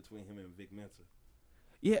secret beef between him and Vic Mensa.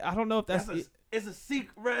 Yeah, I don't know if that's it's a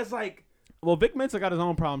secret. It's like. Well, Vic Mensa got his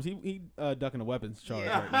own problems. He ducking the weapons charge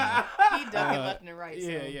right now. He ducking left and right.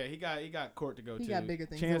 Yeah, so. yeah. He got court to go to. He got bigger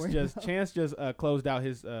things Chance to worry just about. Chance just closed out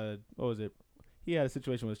his what was it? He had a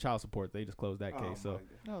situation with child support. They just closed that case. So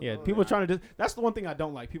yeah, Lord. people trying to that's the one thing I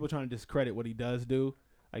don't like. People trying to discredit what he does do.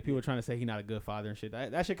 Like people trying to say he's not a good father and shit.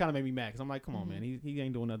 That shit kind of made me mad because I'm like, come on, man. He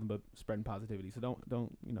ain't doing nothing but spreading positivity. So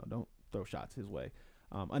don't throw shots his way,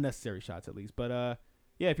 unnecessary shots at least. But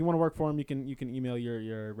yeah, if you want to work for him, you can email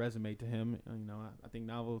your resume to him. I think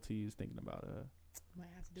Novelty is thinking about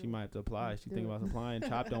she might have to apply. She's thinking about applying.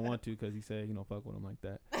 Chop don't want to because he said fuck with him like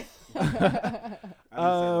that. I didn't say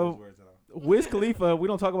those words at all. Wiz Khalifa, we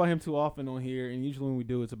don't talk about him too often on here, and usually when we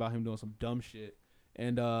do, it's about him doing some dumb shit.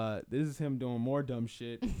 And this is him doing more dumb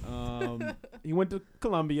shit. He went to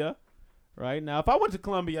Colombia, right? Now, if I went to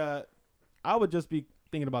Colombia, I would just be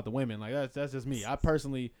thinking about the women. Like that's just me. I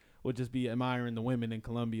personally would just be admiring the women in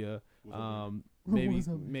Colombia.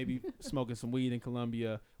 Maybe smoking some weed in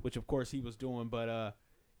Colombia, which of course he was doing. But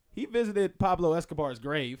he visited Pablo Escobar's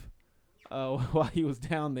grave while he was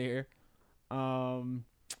down there.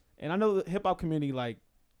 And I know the hip hop community like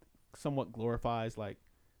somewhat glorifies like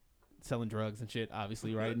selling drugs and shit,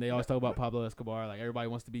 obviously, right? And they always talk about Pablo Escobar. Like everybody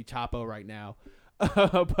wants to be Chapo right now.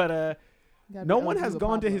 But no one has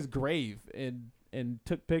gone to his grave and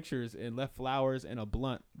took pictures and left flowers and a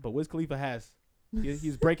blunt. But Wiz Khalifa has.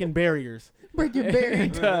 He's breaking barriers.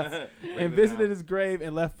 And visited his grave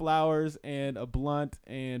and left flowers and a blunt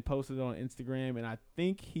and posted it on Instagram. And I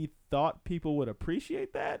think he thought people would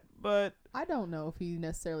appreciate that, but I don't know if he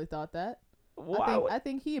necessarily thought that. Well, I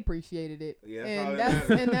think he appreciated it, Yeah,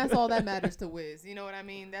 and that's all that matters to Wiz. You know what I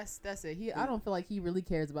mean? That's it. I don't feel like he really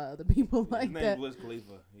cares about other people like his name's that. Wiz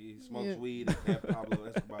Khalifa. He smokes weed and have Pablo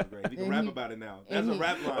Escobar's grave. He can rap about it now. That's a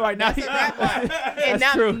rap line. Right now, That's a rap line. And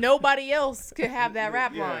now true. nobody else could have that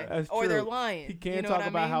rap line, That's or true. they're lying. He can't you know talk what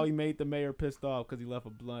about I mean? how he made the mayor pissed off because he left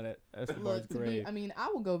a blunt at Escobar's grave.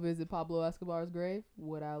 I would go visit Pablo Escobar's grave.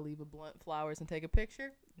 Would I leave a blunt? Flowers and take a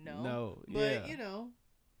picture? No. But yeah.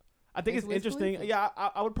 I think It's it's Wiz interesting. Khalifa. Yeah,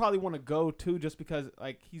 I would probably want to go too, just because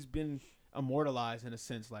like he's been immortalized in a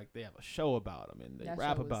sense. Like they have a show about him and they That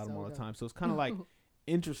rap show is about him so all the dope. time. So it's kind of like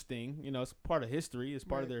interesting. It's part of history. It's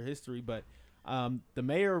part of Right. their history. But the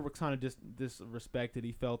mayor was kind of disrespected.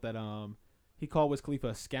 He felt that he called Wiz Khalifa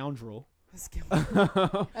a scoundrel. That's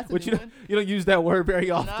a Which new you don't use that word very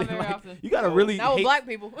often. Not very Like, often. You gotta really Not with hate, black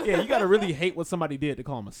people. yeah, you gotta really hate what somebody did to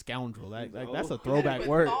call him a scoundrel. Like that's a throwback Put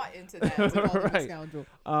word. thought into that. We call him a Right. scoundrel.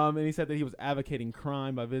 And he said that he was advocating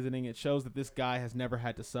crime by visiting. It shows that this guy has never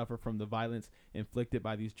had to suffer from the violence inflicted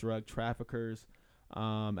by these drug traffickers.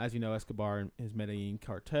 As you know, Escobar and his Medellin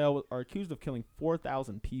cartel are accused of killing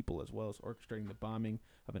 4,000 people, as well as orchestrating the bombing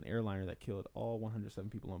of an airliner that killed all 107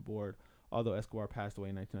 people on board. Although Escobar passed away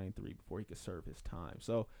in 1993 before he could serve his time.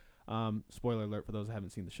 So, spoiler alert for those who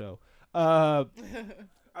haven't seen the show. I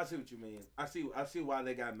see what you mean. I see why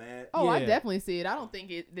they got mad. Oh, I Yeah. definitely see it. I don't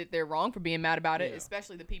think that they're wrong for being mad about it, Yeah.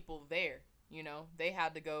 especially the people there. They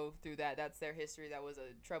had to go through that. That's their history. That was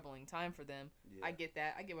a troubling time for them. Yeah. I get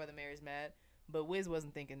that. I get why the mayor's mad. but Wiz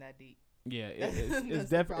wasn't thinking that deep. Yeah, That's it's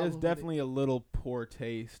the problem it's with definitely a little poor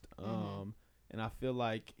taste. Mhm. And I feel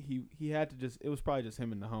like he had to just, it was probably just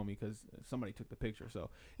him and the homie because somebody took the picture. So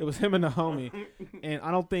it was him and the homie. And I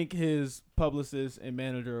don't think his publicist and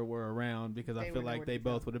manager were around because I They feel would know like where they to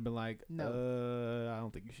go. both would have been like, No. I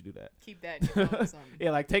don't think you should do that. Keep that in your phone or something.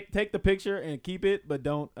 Yeah, like take the picture and keep it, but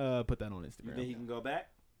don't put that on You Instagram. think he can go back?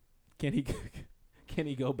 Can he can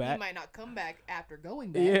he go He back? might not come back after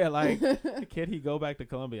going back. Yeah, like can he go back to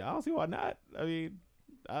Colombia? I don't see why not. I mean,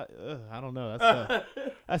 I don't know. That's tough.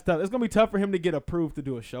 That's tough. It's gonna be tough for him to get approved to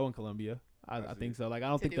do a show in Colombia. I think so. Like I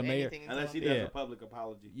don't To think do the mayor. anything in Unless he Colombia. does a public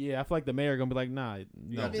apology. Yeah, I feel like the mayor gonna be like, nah, You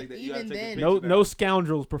no, gotta take Even the then- picture no, down. no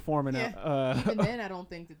scoundrels performing Yeah. out. Even then, I don't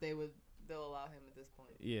think that they'll allow him at this point.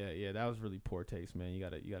 Yeah, that was really poor taste, man. You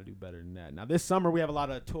gotta do better than that. Now this summer we have a lot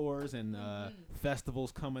of tours and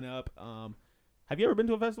festivals coming up. Have you ever been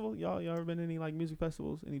to a festival? Y'all ever been to any like music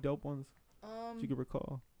festivals? Any dope ones that you could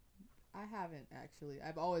recall? I haven't actually.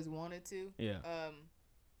 I've always wanted to. Yeah.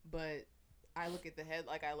 But I look at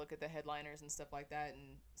the headliners and stuff like that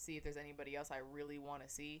and see if there's anybody else I really want to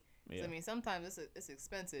see. 'Cause, Yeah. I mean, sometimes it's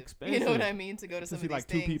expensive. You Expensive. know what I mean? To go to To some see, of these like,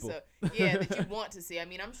 two things. people. So, yeah, that you want to see. I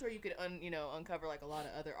mean, I'm sure you could uncover like a lot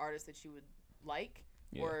of other artists that you would like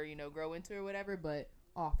Yeah. or grow into or whatever. But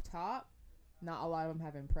off top, not a lot of them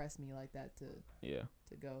have impressed me like that to Yeah.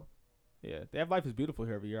 go. Yeah. They have Life is Beautiful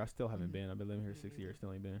here every year. I still haven't Mhm. been. I've been living here 6 years.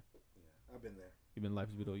 Still ain't been. Yeah, I've been there. You've been to Life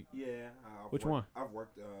is Beautiful. Yeah. Which one? I've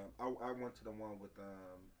worked. I went to the one with.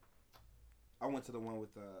 I went to the one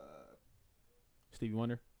with. Stevie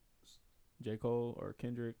Wonder, J. Cole, or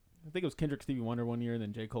Kendrick. I think it was Kendrick, Stevie Wonder one year, and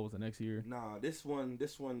then J. Cole was the next year. Nah, this one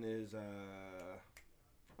is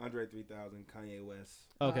Andre 3000, Kanye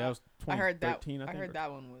West. Okay, that was I heard that. 2013, I think, heard or-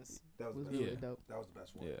 that one was That was, was the really best. Yeah. dope. That was the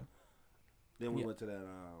best one. Yeah. Then we Yeah. went to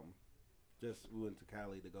that. We went to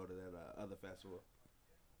Cali to go to that other festival.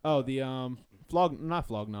 Oh, the not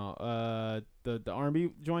Flog, no. The R&B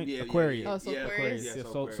joint, Aquarius. Oh, so Aquarius? Yeah, Yeah,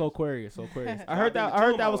 so so Aquarius. So Aquarius. I I've heard been that. to I two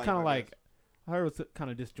heard of that my was life, kind of I like. guess. I heard it was kind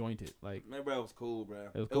of disjointed. Like Man, bro, it was cool, bro.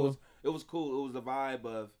 It was cool? It was cool. It was the vibe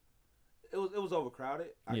of. It was overcrowded.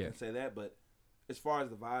 I Yeah. can say that, but as far as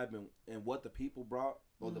the vibe and what the people brought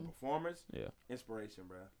or the performers, Yeah. inspiration,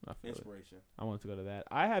 bro. I feel it. Inspiration. I wanted to go to that.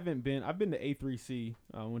 I haven't been. I've been to A3C.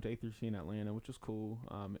 I went to A3C in Atlanta, which was cool.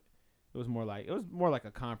 It was more like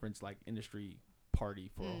a conference, like industry party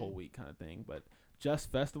for a whole week kind of thing. But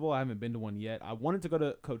just festival, I haven't been to one yet. I wanted to go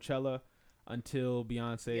to Coachella until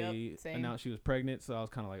Beyonce Yep, same. announced she was pregnant, so I was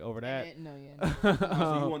kind of like over that. No, yeah. Oh,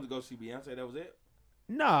 so you wanted to go see Beyonce? That was it.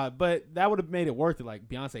 Nah, but that would have made it worth it. Like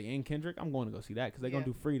Beyonce and Kendrick, I'm going to go see that because they're Yeah.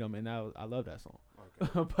 gonna do Freedom, and I love that song.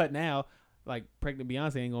 Okay. But now, like pregnant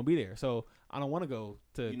Beyonce ain't gonna be there, so I don't want to go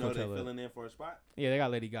to You know they Coachella. filling in for a spot. Yeah, they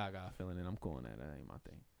got Lady Gaga filling in. I'm cool on that. That ain't my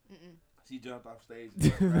thing. Mm-mm. She jumped off stage. in the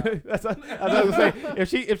crowd. That's what I was gonna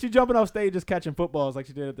say. If she jumping off stage just catching footballs like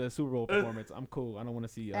she did at the Super Bowl performance, I'm cool. I don't want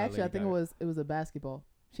to see. Actually, Lady I think Gaga. it was a basketball.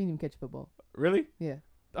 She didn't even catch football. Really. Yeah.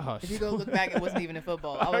 Oh, If you go look back, it wasn't even a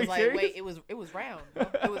football. I Are was you like, serious? wait, it was round.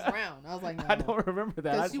 It was round. I was like, no. I don't remember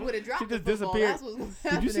that. Because she would have dropped she the just football. disappeared. That's what was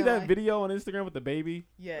Did you see happening, that like- video on Instagram with the baby?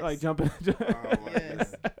 Yes. Like jumping. Oh, my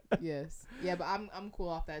Yes. God. Yes. Yeah, but I'm cool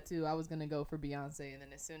off that too. I was gonna go for Beyonce, and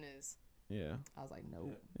then as soon as Yeah. I was like,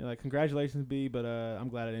 nope. Yeah, like congratulations, B, but I'm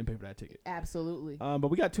glad I didn't pay for that ticket. Absolutely. But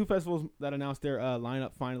we got two festivals that announced their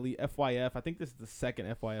lineup finally. FYF, I think this is the second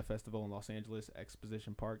FYF festival in Los Angeles,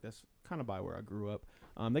 Exposition Park. That's kind of by where I grew up.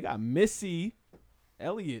 They got Missy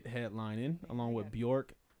Elliott headlining, along with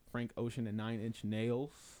Bjork, Frank Ocean, and 9 Inch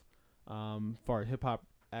Nails. For hip hop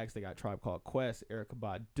acts, they got Tribe Called Quest, Erykah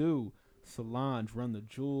Badu, Solange, Run the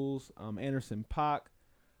Jewels, Anderson .Paak,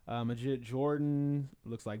 Majid Jordan.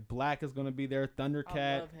 Looks like Black is going to be there.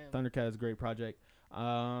 Thundercat. love him. Thundercat is a great project.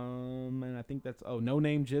 And I think that's No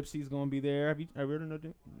Name Gypsy's going to be there. Have you heard of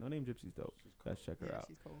No Name Gypsy's dope? Let's check her Yeah, out.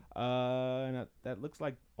 she's cool. And that looks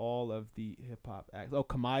like all of the hip hop acts. Oh,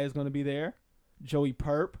 Kamaya's going to be there. Joey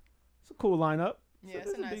Perp. It's a cool lineup. Yeah,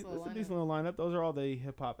 it's a nice It's little a decent lineup. little lineup. Those are all the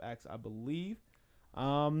hip hop acts, I believe.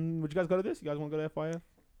 Would you guys go to this? You guys want to go to FYF?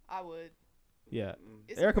 I would. Yeah.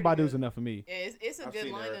 It's a Erykah pretty Badu's good- enough for me. Yeah, it's a I've good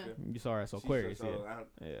seen lineup. Erykah. You saw her at She's Aquarius, so-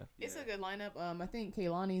 yeah. Yeah. It's Yeah. a good lineup. I think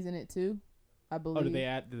Kaylani's in it too. I believe. Oh, did they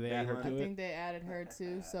add her I to I it? think they added her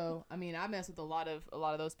too. So I mean, I mess with a lot of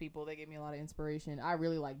those people. They gave me a lot of inspiration. I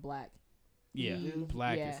really like Black. Yeah. He-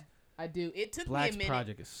 Black yeah, is I do. It took Black's me a minute.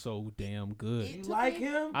 project is so damn good. It You took like me-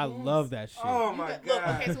 him? I love that shit. Oh You my got- god.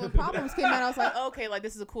 Look, okay, so when Problems came out, I was like, okay, like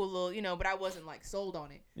this is a cool little, but I wasn't like sold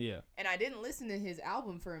on it. Yeah. And I didn't listen to his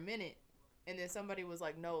album for a minute. And then somebody was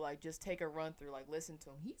like, no, like just take a run through, like listen to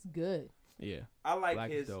him. He's good. Yeah. I like Black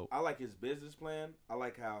is his dope. I like his business plan. I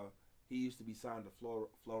like how he used to be signed to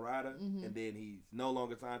Florida, and then he's no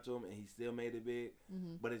longer signed to him, and he still made it big.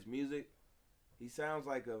 But his music, he sounds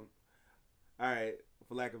like all right,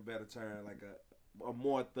 for lack of a better term, like a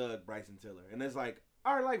more thug Bryson Tiller. And it's like,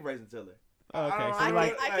 I already like Bryson Tiller. Oh, okay,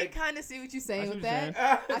 I can kind of see what you're saying with that.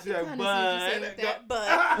 I can kind of see what you're saying with that,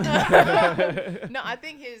 but no, I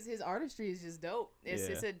think his artistry is just dope.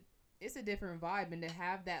 It's a different vibe, and to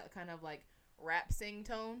have that kind of like rap sing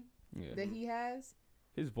tone that he has.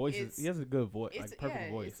 His voice he has a good voice, like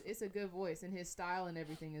perfect voice. It's a good voice, and his style and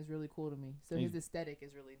everything is really cool to me. So his aesthetic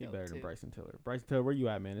is really dope. He's better than Bryson Tiller. Bryson Tiller, where you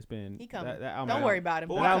at, man? It's been he coming. That album, don't worry about him.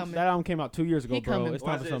 That album came out 2 years ago, bro. It's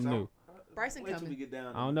time for something new. Bryson coming.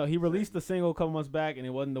 I don't know. He released the single a couple months back, and it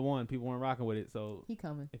wasn't the one. People weren't rocking with it, so he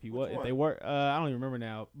coming. If they were, I don't even remember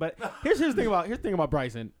now. But here's the thing about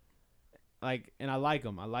Bryson. Like, and I like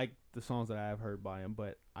him. I like the songs that I have heard by him,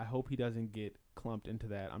 but I hope he doesn't get clumped into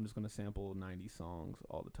that. I'm just gonna sample 90s songs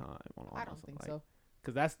all the time. I don't think so.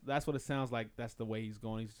 Because that's what it sounds like. That's the way he's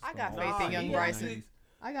going. I got faith in young Bryson.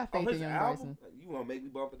 I got faith in young Bryson. You want to make me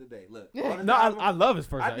bump it today? Look. No, I love his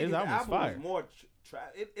first album. His album was fire. Was more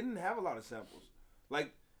it didn't have a lot of samples.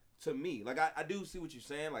 Like, to me, like I do see what you're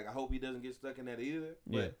saying. Like, I hope he doesn't get stuck in that either.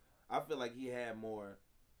 But I feel like he had more.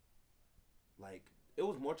 Like, it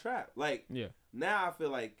was more trap. Like, now I feel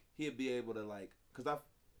like he'd be able to because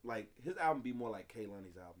his album be more like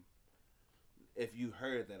Kehlani's album. If you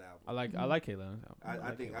heard that album, I like Kehlani's album.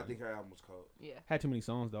 I think her album was cold. Yeah, had too many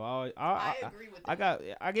songs though. I agree with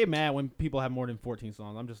that. I get mad when people have more than 14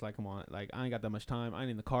 songs. I'm just like, come on, like I ain't got that much time. I ain't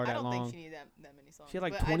in the car that long. I don't think she needed that many songs. She had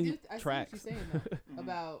like 20 tracks. I see what you're saying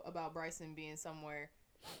though, about Bryson being somewhere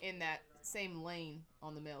in that same lane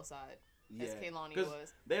on the male side as Kehlani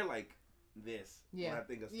was. They're like this. Yeah, when I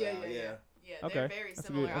think of style. Yeah, okay. They're very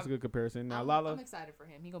similar. That's a good comparison. Now, I'm excited for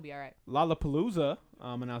him. He gonna be all right. Lollapalooza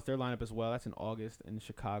announced their lineup as well. That's in August in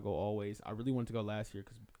Chicago. Always. I really wanted to go last year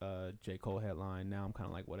because J. Cole headline. Now I'm kind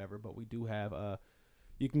of like whatever. But we do have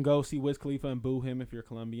you can go see Wiz Khalifa and boo him if you're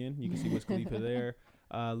Colombian. You can see Wiz Khalifa there.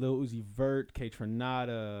 Lil Uzi Vert, K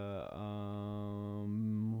Tronada.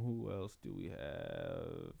 Who else do we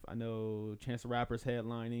have? I know Chance the Rapper's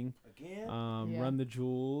headlining. Again? Run the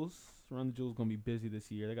Jewels. Run the Jewels going to be busy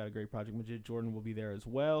this year. They got a great project. Majid Jordan will be there as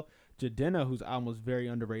well. Jadena, whose album was very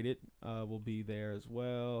underrated, will be there as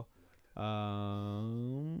well.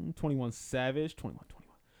 21 Savage.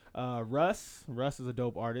 Russ is a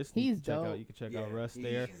dope artist. He's dope. You can check out Russ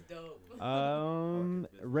there. He's dope.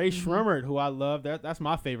 Ray Shremmerd, who I love. That's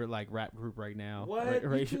my favorite like rap group right now. What? I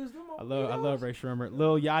love Ray Shremmerd.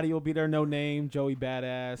 Lil Yachty will be there. No Name. Joey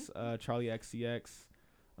Badass. Charlie XCX.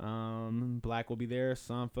 Black will be there.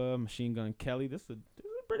 Sampha. Machine Gun Kelly. This is a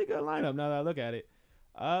pretty good lineup now that I look at it.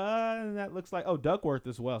 And that looks like Duckworth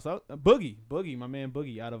as well. So Boogie, my man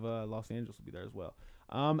Boogie out of Los Angeles will be there as well.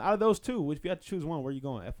 Out of those two, if you had to choose one, where are you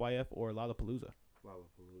going? FYF or Lollapalooza?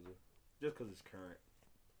 Lollapalooza, just because it's current.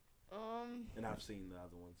 And I've seen the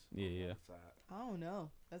other ones. Yeah. I don't know.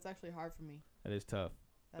 That's actually hard for me. That is tough.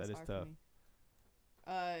 That is tough. For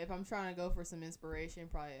me. If I'm trying to go for some inspiration,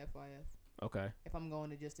 probably FYF. Okay. If I'm going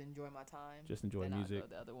to just enjoy my time, just enjoy then music. I'll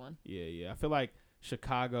go the other one. Yeah. I feel like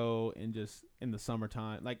Chicago and just in the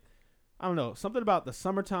summertime, like I don't know, something about the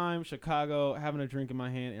summertime, Chicago, having a drink in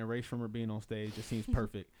my hand, and Ray Shremmerd being on stage just seems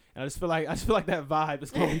perfect. And I just feel like that vibe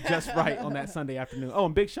is gonna be just right on that Sunday afternoon. Oh,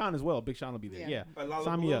 and Big Sean as well. Big Sean will be there. Yeah.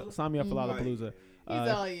 Sign me up for Lollapalooza.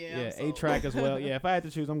 A-Track as well. Yeah. If I had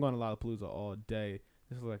to choose, I'm going to Lollapalooza all day.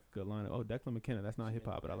 This is like a good lineup. Oh, Declan McKenna. That's not hip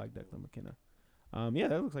hop, but I like Declan McKenna. Yeah,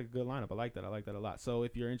 that looks like a good lineup. I like that a lot. So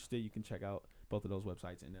if you're interested, you can check out both of those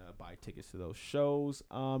websites and buy tickets to those shows.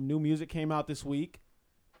 New music came out this week.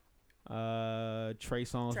 Trey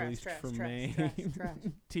Songz released Tremaine.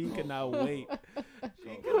 T cannot wait.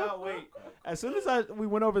 She cannot wait. As soon as we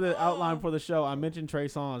went over the outline for the show, I mentioned Trey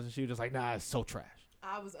Songz, and she was just like, "Nah, it's so trash."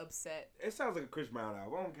 I was upset. It sounds like a Chris Brown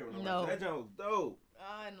album. I don't care what no. That joint was dope.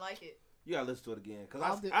 I didn't like it. You gotta listen to it again, cause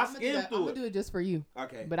I skimmed through it. I'm gonna do it just for you.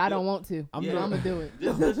 Okay. But I don't want to. I'm gonna do it.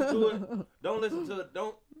 Just listen to it. Don't listen to it.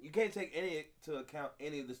 You can't take into account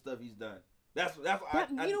any of the stuff he's done. That's you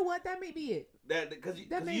know what? That may be it.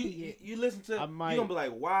 You listen to, you're gonna be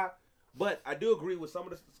like, why? But I do agree with some of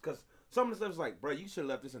this, because some of the stuff is like, bro, you should have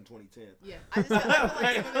left this in 2010. Yeah, I feel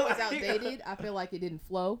like some of it was outdated. I feel like it didn't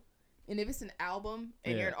flow. And if it's an album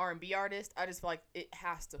and you're an R&B artist, I just feel like it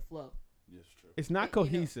has to flow. Yes, true. It's not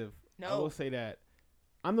cohesive. No. I will say that.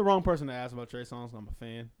 I'm the wrong person to ask about Trey Songz. I'm a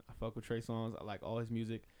fan. I fuck with Trey Songz. I like all his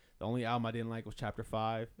music. The only album I didn't like was Chapter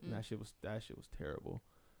 5, and that shit was terrible.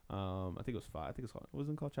 I think it was 5. I think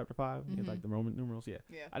wasn't it called Chapter 5? It had, like the Roman numerals. Yeah.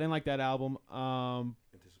 Yeah. I didn't like that album.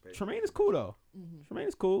 Tremaine is cool though. Tremaine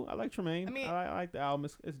is cool. I like Tremaine. I mean, I like the album.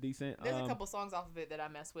 It's decent. There's a couple songs off of it that I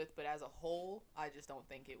mess with, but as a whole, I just don't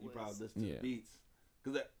think it was. You probably listen to the beats.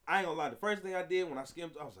 Because I ain't gonna lie, the first thing I did when I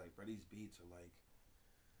skimmed, I was like, bro, these beats are like.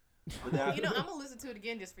 But now, you know, I'm gonna listen to it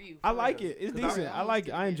again just for you. I like it. It's decent.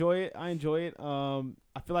 I enjoy it.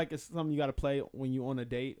 I feel like it's something you got to play when you on a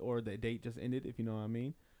date or the date just ended, if you know what I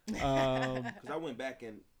mean. Because I went back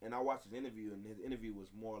and I watched his interview, and his interview was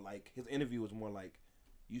more like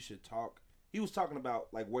you should talk. He was talking about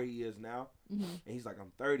like where he is now, and he's like,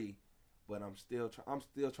 I'm 30, but I'm still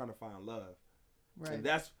trying to find love. Right. And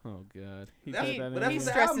that's God. He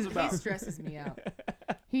stresses me out.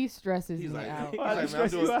 He stresses me out. Why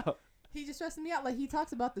stress you out? He just stresses me out. Like, he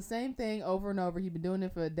talks about the same thing over and over. He's been doing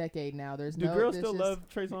it for a decade now. Do girls still love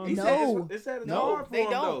Trey Songz? No. He said it's hard for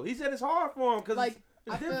him, though. He said it's hard for him because like,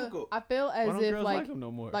 it's difficult. I feel as if like him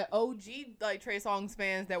no more? Like OG like Trey Songz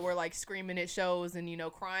fans that were like screaming at shows and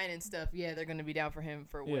crying and stuff. Yeah, they're gonna be down for him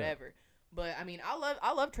for whatever. But I mean,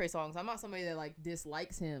 I love Trey Songz. I'm not somebody that like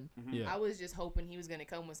dislikes him. Yeah. I was just hoping he was gonna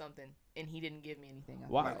come with something, and he didn't give me anything.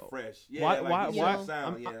 Why? Like fresh. Yeah. Why?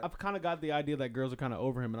 Sound, I've kind of got the idea that girls are kind of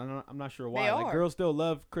over him, and I'm not sure why. They like are. girls still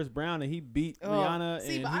love Chris Brown, and he beat Rihanna, and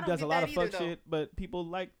he does a lot of fuck though. shit. But people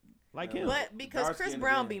like him. But because Chris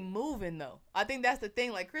Brown be moving though, I think that's the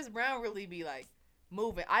thing. Like Chris Brown really be like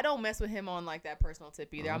moving. I don't mess with him on like that personal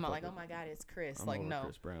tip either. I'm not like, oh my god, it's Chris. I'm like over no,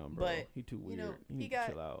 Chris Brown, bro. But he too weird. He he got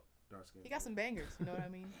chill out. He got some bangers. You know what I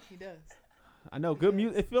mean? He does. I know good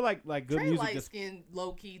music. It feel like good Trey music. Light skin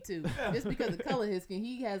low key too. just because of the color of his skin,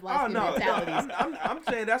 he has light skin no, mentalities. I'm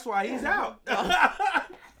saying that's why he's out.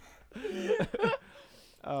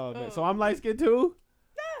 Oh man, so I'm light skinned too.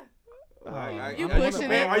 You pushing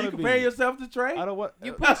it? Are you comparing yourself to Trey? I don't want.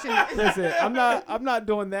 You pushing it? Listen, I'm not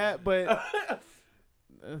doing that, but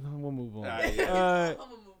we'll move on. I'm gonna move on.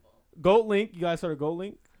 Gold Link, you guys heard of Gold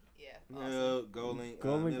Link? Yeah. Gold Link.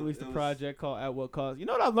 Gold Link released a project called At What Cost. You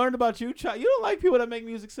know what I learned about you? You don't like people that make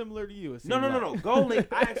music similar to you. No. Gold Link.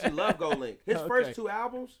 I actually love Gold Link. His first 2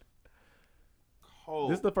 albums.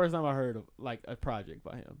 Cold. This is the first time I heard of like a project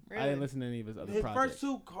by him. Really? I didn't listen to any of his other His projects. first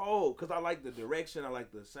 2 cold because I like the direction. I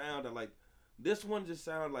like the sound. I like this one. Just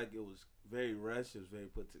sounded like it was very rushed. It was very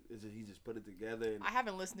he just put it together. And I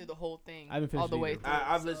haven't listened to the whole thing I haven't all the way finished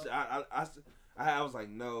through. I've listened. I was like,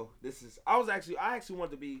 no, this is. I actually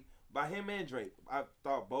wanted to be by him and Drake. I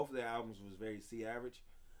thought both of their albums was very C average.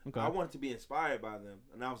 Okay. I wanted to be inspired by them,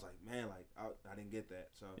 and I was like, man, like I didn't get that.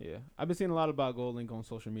 So yeah, I've been seeing a lot about Gold Link on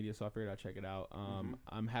social media, so I figured I'd check it out.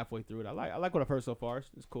 I'm halfway through it. I like what I've heard so far.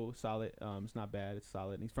 It's cool, solid. It's not bad. It's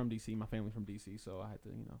solid. And he's from DC. My family's from DC, so I had to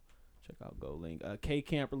check out Gold Link. K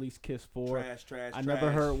Camp released Kiss 4. Trash. I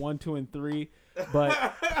never heard 1, 2, and 3, but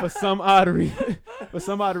for some odd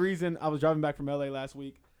reason, I was driving back from LA last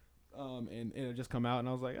week. And it had just come out, and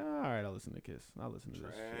I was like, all right, I'll listen to Kiss. I'll listen to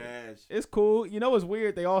this shit. It's cool. You know, it's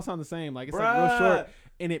weird. They all sound the same. Like, it's like real short.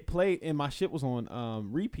 And it played, and my shit was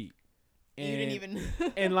on repeat. And, you didn't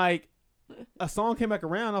even. And, like, a song came back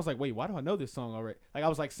around. I was like, wait, why do I know this song already? Like, I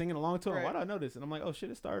was, like, singing along to it. Right. Why do I know this? And I'm like, oh, shit,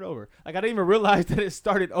 it started over. Like, I didn't even realize that it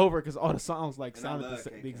started over because all the songs, like, sounded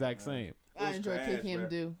the exact same. I enjoy K Camp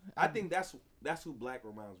too. I think that's who Black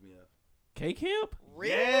reminds me of. K Camp?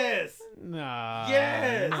 Really? Yes. Nah.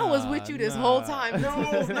 Yes. I was with you this whole time.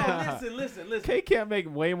 No. Listen. K Camp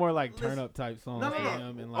make way more like turn up type songs. No.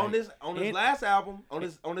 And like, on his last album, on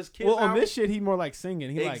his Kiss well, album. on this shit, he more like singing.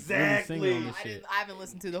 He like really singing on this shit. I haven't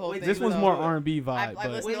listened to the whole thing. This one's more R&B vibe. I've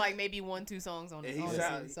listened to like maybe 1-2 songs on it.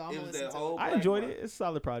 So I'm gonna listen to it. I enjoyed it. It's a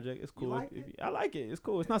solid project. It's cool. I like it. It's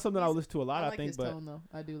cool. It's not something I would listen to a lot. I think, his but tone, though.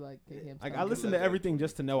 I do like K Camp's like tone. I listen to everything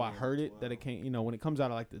just to know I heard it. That it can't. When it comes out,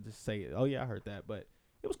 I like to just say, oh yeah, I heard that. But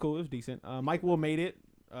it was cool. It was decent. Mike Will made it.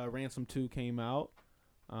 Ransom 2 came out.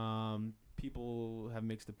 People have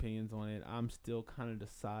mixed opinions on it. I'm still kind of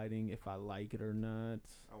deciding if I like it or not.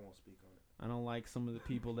 I won't speak on it. I don't like some of the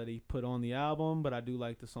people that he put on the album, but I do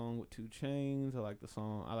like the song with 2 Chainz. I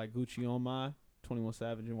like Gucci on My, 21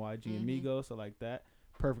 Savage and YG and Migos. I like that.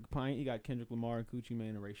 Perfect Pint. You got Kendrick Lamar and Gucci Mane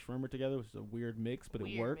and Ray Schremer together, which is a weird mix, but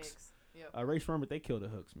it works. Yep. Ray Schremer, they kill the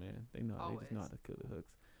hooks, man. They just know how to kill the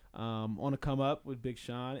hooks. On the come up with Big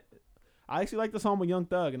Sean. I actually like the song with Young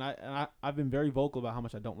Thug, and I've been very vocal about how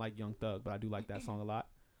much I don't like Young Thug, but I do like that song a lot.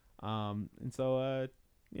 And so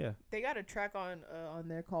yeah. They got a track on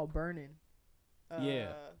there called Burnin'. Yeah.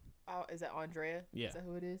 Is that Andrea? Yeah. Is that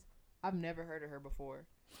who it is? I've never heard of her before,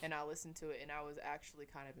 and I listened to it, and I was actually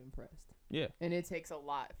kind of impressed. Yeah. And it takes a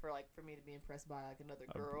lot for me to be impressed by like another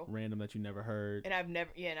girl, random that you never heard. And I've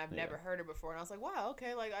never heard her before, and I was like, wow,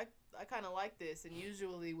 okay, like I kind of like this. And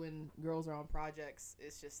usually when girls are on projects,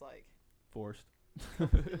 it's just like forced,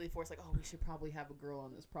 completely forced. Like, oh, we should probably have a girl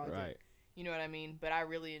on this project. Right. You know what I mean? But I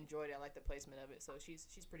really enjoyed it. I like the placement of it. So she's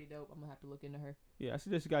pretty dope. I'm gonna have to look into her. Yeah, I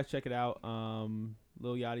suggest you guys check it out.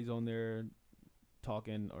 Lil Yachty's on there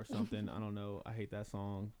talking or something. I don't know. I hate that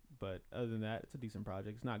song, but other than that, it's a decent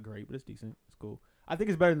project. It's not great, but it's decent. It's cool. I think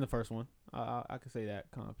it's better than the first one. I can say that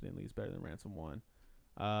confidently. It's better than Ransom 1.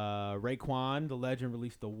 Raekwon, the legend,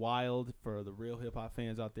 released The Wild for the real hip hop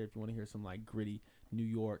fans out there. If you want to hear some like gritty New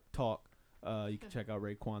York talk, you can check out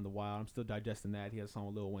Raekwon The Wild. I'm still digesting that. He has a song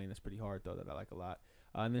with Lil Wayne that's pretty hard though that I like a lot.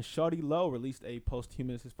 And then Shawty Low released a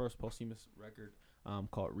posthumous, his first posthumous record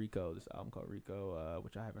called Rico. This album called Rico,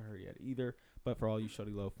 which I haven't heard yet either. But for all you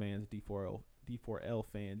Shawty Low fans, D4L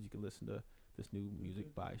fans, you can listen to this new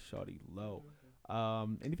music by Shawty Low.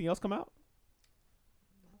 Anything else come out?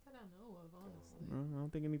 Not that I know of, honestly. I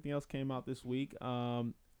don't think anything else came out this week.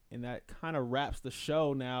 And that kind of wraps the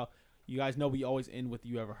show. Now, you guys know we always end with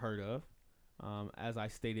You Ever Heard Of. As I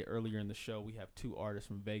stated earlier in the show, we have two artists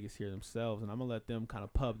from Vegas here themselves, and I'm going to let them kind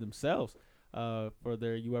of pub themselves for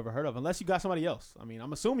their You Ever Heard Of, unless you got somebody else. I mean,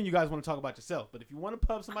 I'm assuming you guys want to talk about yourself, but if you want to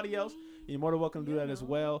pub somebody else, you're more than welcome to do that as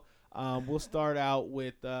well. We'll start out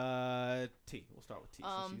with T. We'll start with T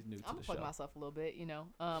since she's new to the show. I'm going to plug myself a little bit, you know.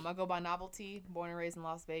 I go by Novelty, born and raised in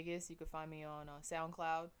Las Vegas. You can find me on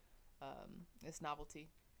SoundCloud. It's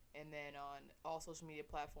Novelty. And then on all social media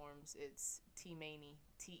platforms, it's T-Maney,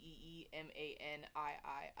 Teemanii.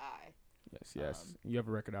 Yes. You have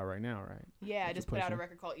a record out right now, right? Yeah, I just put out a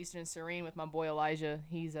record called Eastern Serene with my boy Elijah.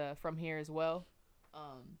 He's from here as well.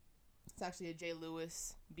 It's actually a Jay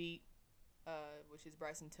Lewis beat, which is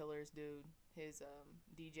Bryson Tiller's dude. His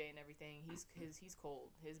DJ and everything. He's cold.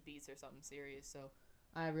 His beats are something serious. So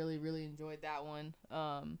I really, really enjoyed that one.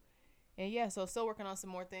 And yeah, so still working on some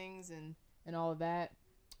more things and all of that.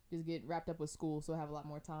 Just get wrapped up with school, so I have a lot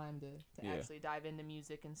more time to actually dive into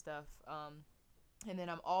music and stuff. And then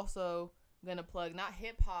I'm also gonna plug not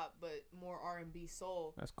hip hop but more R&B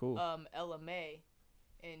soul. That's cool. Ella May,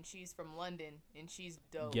 and she's from London, and she's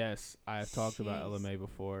dope. Yes, I have talked about Ella May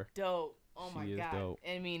before. Dope. Oh my god. Dope.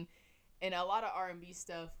 I mean, and a lot of R&B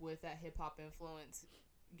stuff with that hip hop influence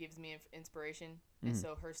gives me inspiration, and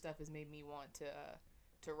so her stuff has made me want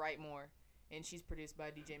to write more. And she's produced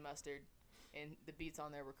by DJ Mustard. And the beats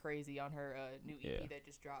on there were crazy on her new EP that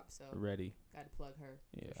just dropped. So ready. Got to plug her.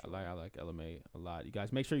 Yeah, sure. I like Ella May a lot. You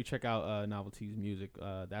guys make sure you check out Novelty's music.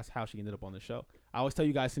 That's how she ended up on the show. I always tell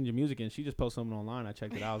you guys send your music in. She just posted something online. I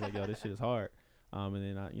checked it out. I was like, yo, this shit is hard. And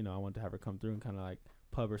then I wanted to have her come through and kind of like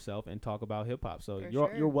pub herself and talk about hip hop. So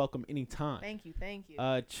you're welcome anytime. Thank you.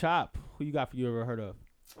 Chop, who you got for You Ever Heard Of?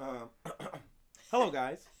 Hello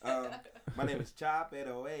guys. My name is Chop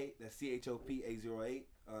 808. That's CHOP 808.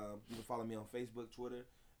 You can follow me on Facebook, Twitter,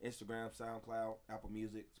 Instagram, SoundCloud, Apple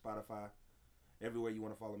Music, Spotify, everywhere you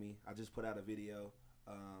want to follow me. I just put out a video,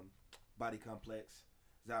 Body Complex.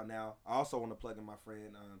 It's out now. I also want to plug in my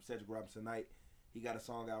friend Cedric Robinson Knight. He got a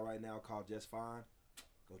song out right now called Just Fine.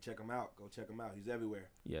 Go check him out. He's everywhere.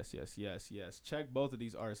 Yes. Check both of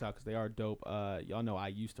these artists out because they are dope. Y'all know I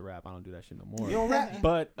used to rap. I don't do that shit no more. You don't rap?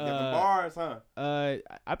 But bars, huh?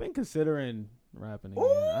 I've been considering rapping again.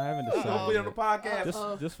 I haven't decided. Don't put it on the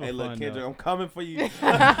podcast. Just for hey, fun. look, Kendrick, I'm coming for you.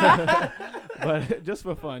 But just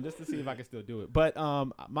for fun, just to see if I can still do it. But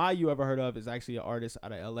my You Ever Heard Of is actually an artist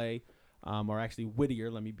out of L.A. Or actually Whittier.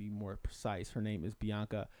 Let me be more precise. Her name is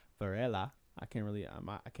Bianca Varela. I can't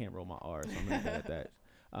roll my R, so I'm really bad at that.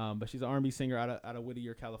 But she's an R&B singer out of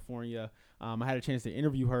Whittier, California. I had a chance to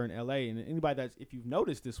interview her in LA, and anybody if you've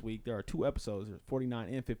noticed this week, there are 2 episodes.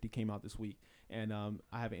 49 and 50 came out this week, and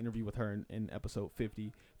I have an interview with her in episode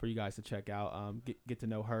 50 for you guys to check out. Get to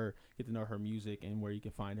know her, get to know her music, and where you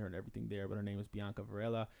can find her and everything there. But her name is Bianca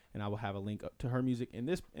Varela, and I will have a link to her music in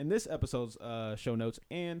this episode's show notes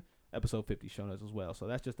and episode 50 show notes as well. So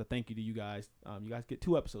that's just a thank you to you guys. You guys get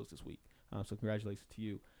 2 episodes this week. So congratulations to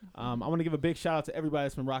you. I want to give a big shout out to everybody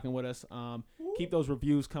that's been rocking with us. Keep those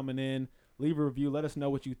reviews coming in. Leave a review. Let us know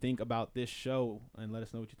what you think about this show, and let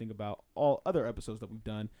us know what you think about all other episodes that we've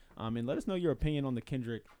done. And let us know your opinion on the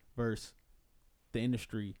Kendrick versus the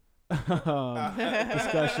industry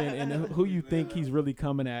discussion and who you think he's really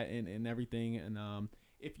coming at and everything. And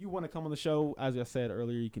If you want to come on the show, as I said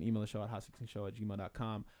earlier, you can email the show at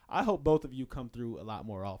hot16show@gmail.com. I hope both of you come through a lot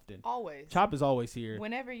more often. Always. Chop is always here.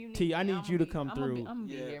 Whenever you need. T, I need you to come through. I'm gonna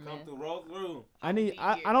be here, come man. through, roll through. I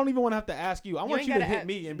don't even want to have to ask you. I want ain't you to gotta hit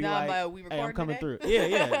me and be nah, like, but we hey, I'm recording coming today? through.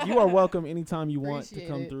 Yeah. You are welcome anytime you want to Appreciate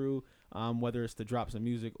come it. through, whether it's to drop some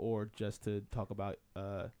music or just to talk about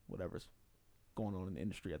whatever's going on in the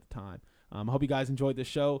industry at the time. I hope you guys enjoyed this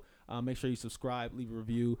show. Make sure you subscribe, leave a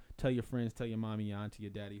review, tell your friends, tell your mommy, your auntie, your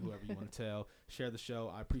daddy, whoever you want to tell. Share the show.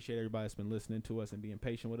 I appreciate everybody that's been listening to us and being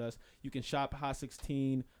patient with us. You can shop Hot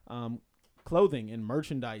 16 clothing and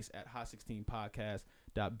merchandise at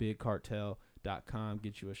hot16podcast.bigcartel.com.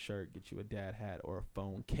 Get you a shirt, get you a dad hat or a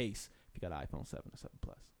phone case if you got an iPhone 7 or 7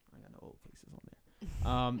 Plus. I ain't got no old cases on there.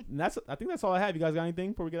 And I think that's all I have. You guys got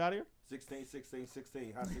anything before we get out of here? 16, 16,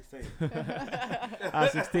 16, hot 16.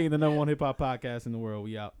 Hot 16, the #1 hip hop podcast in the world.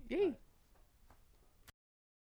 We out. Yeah.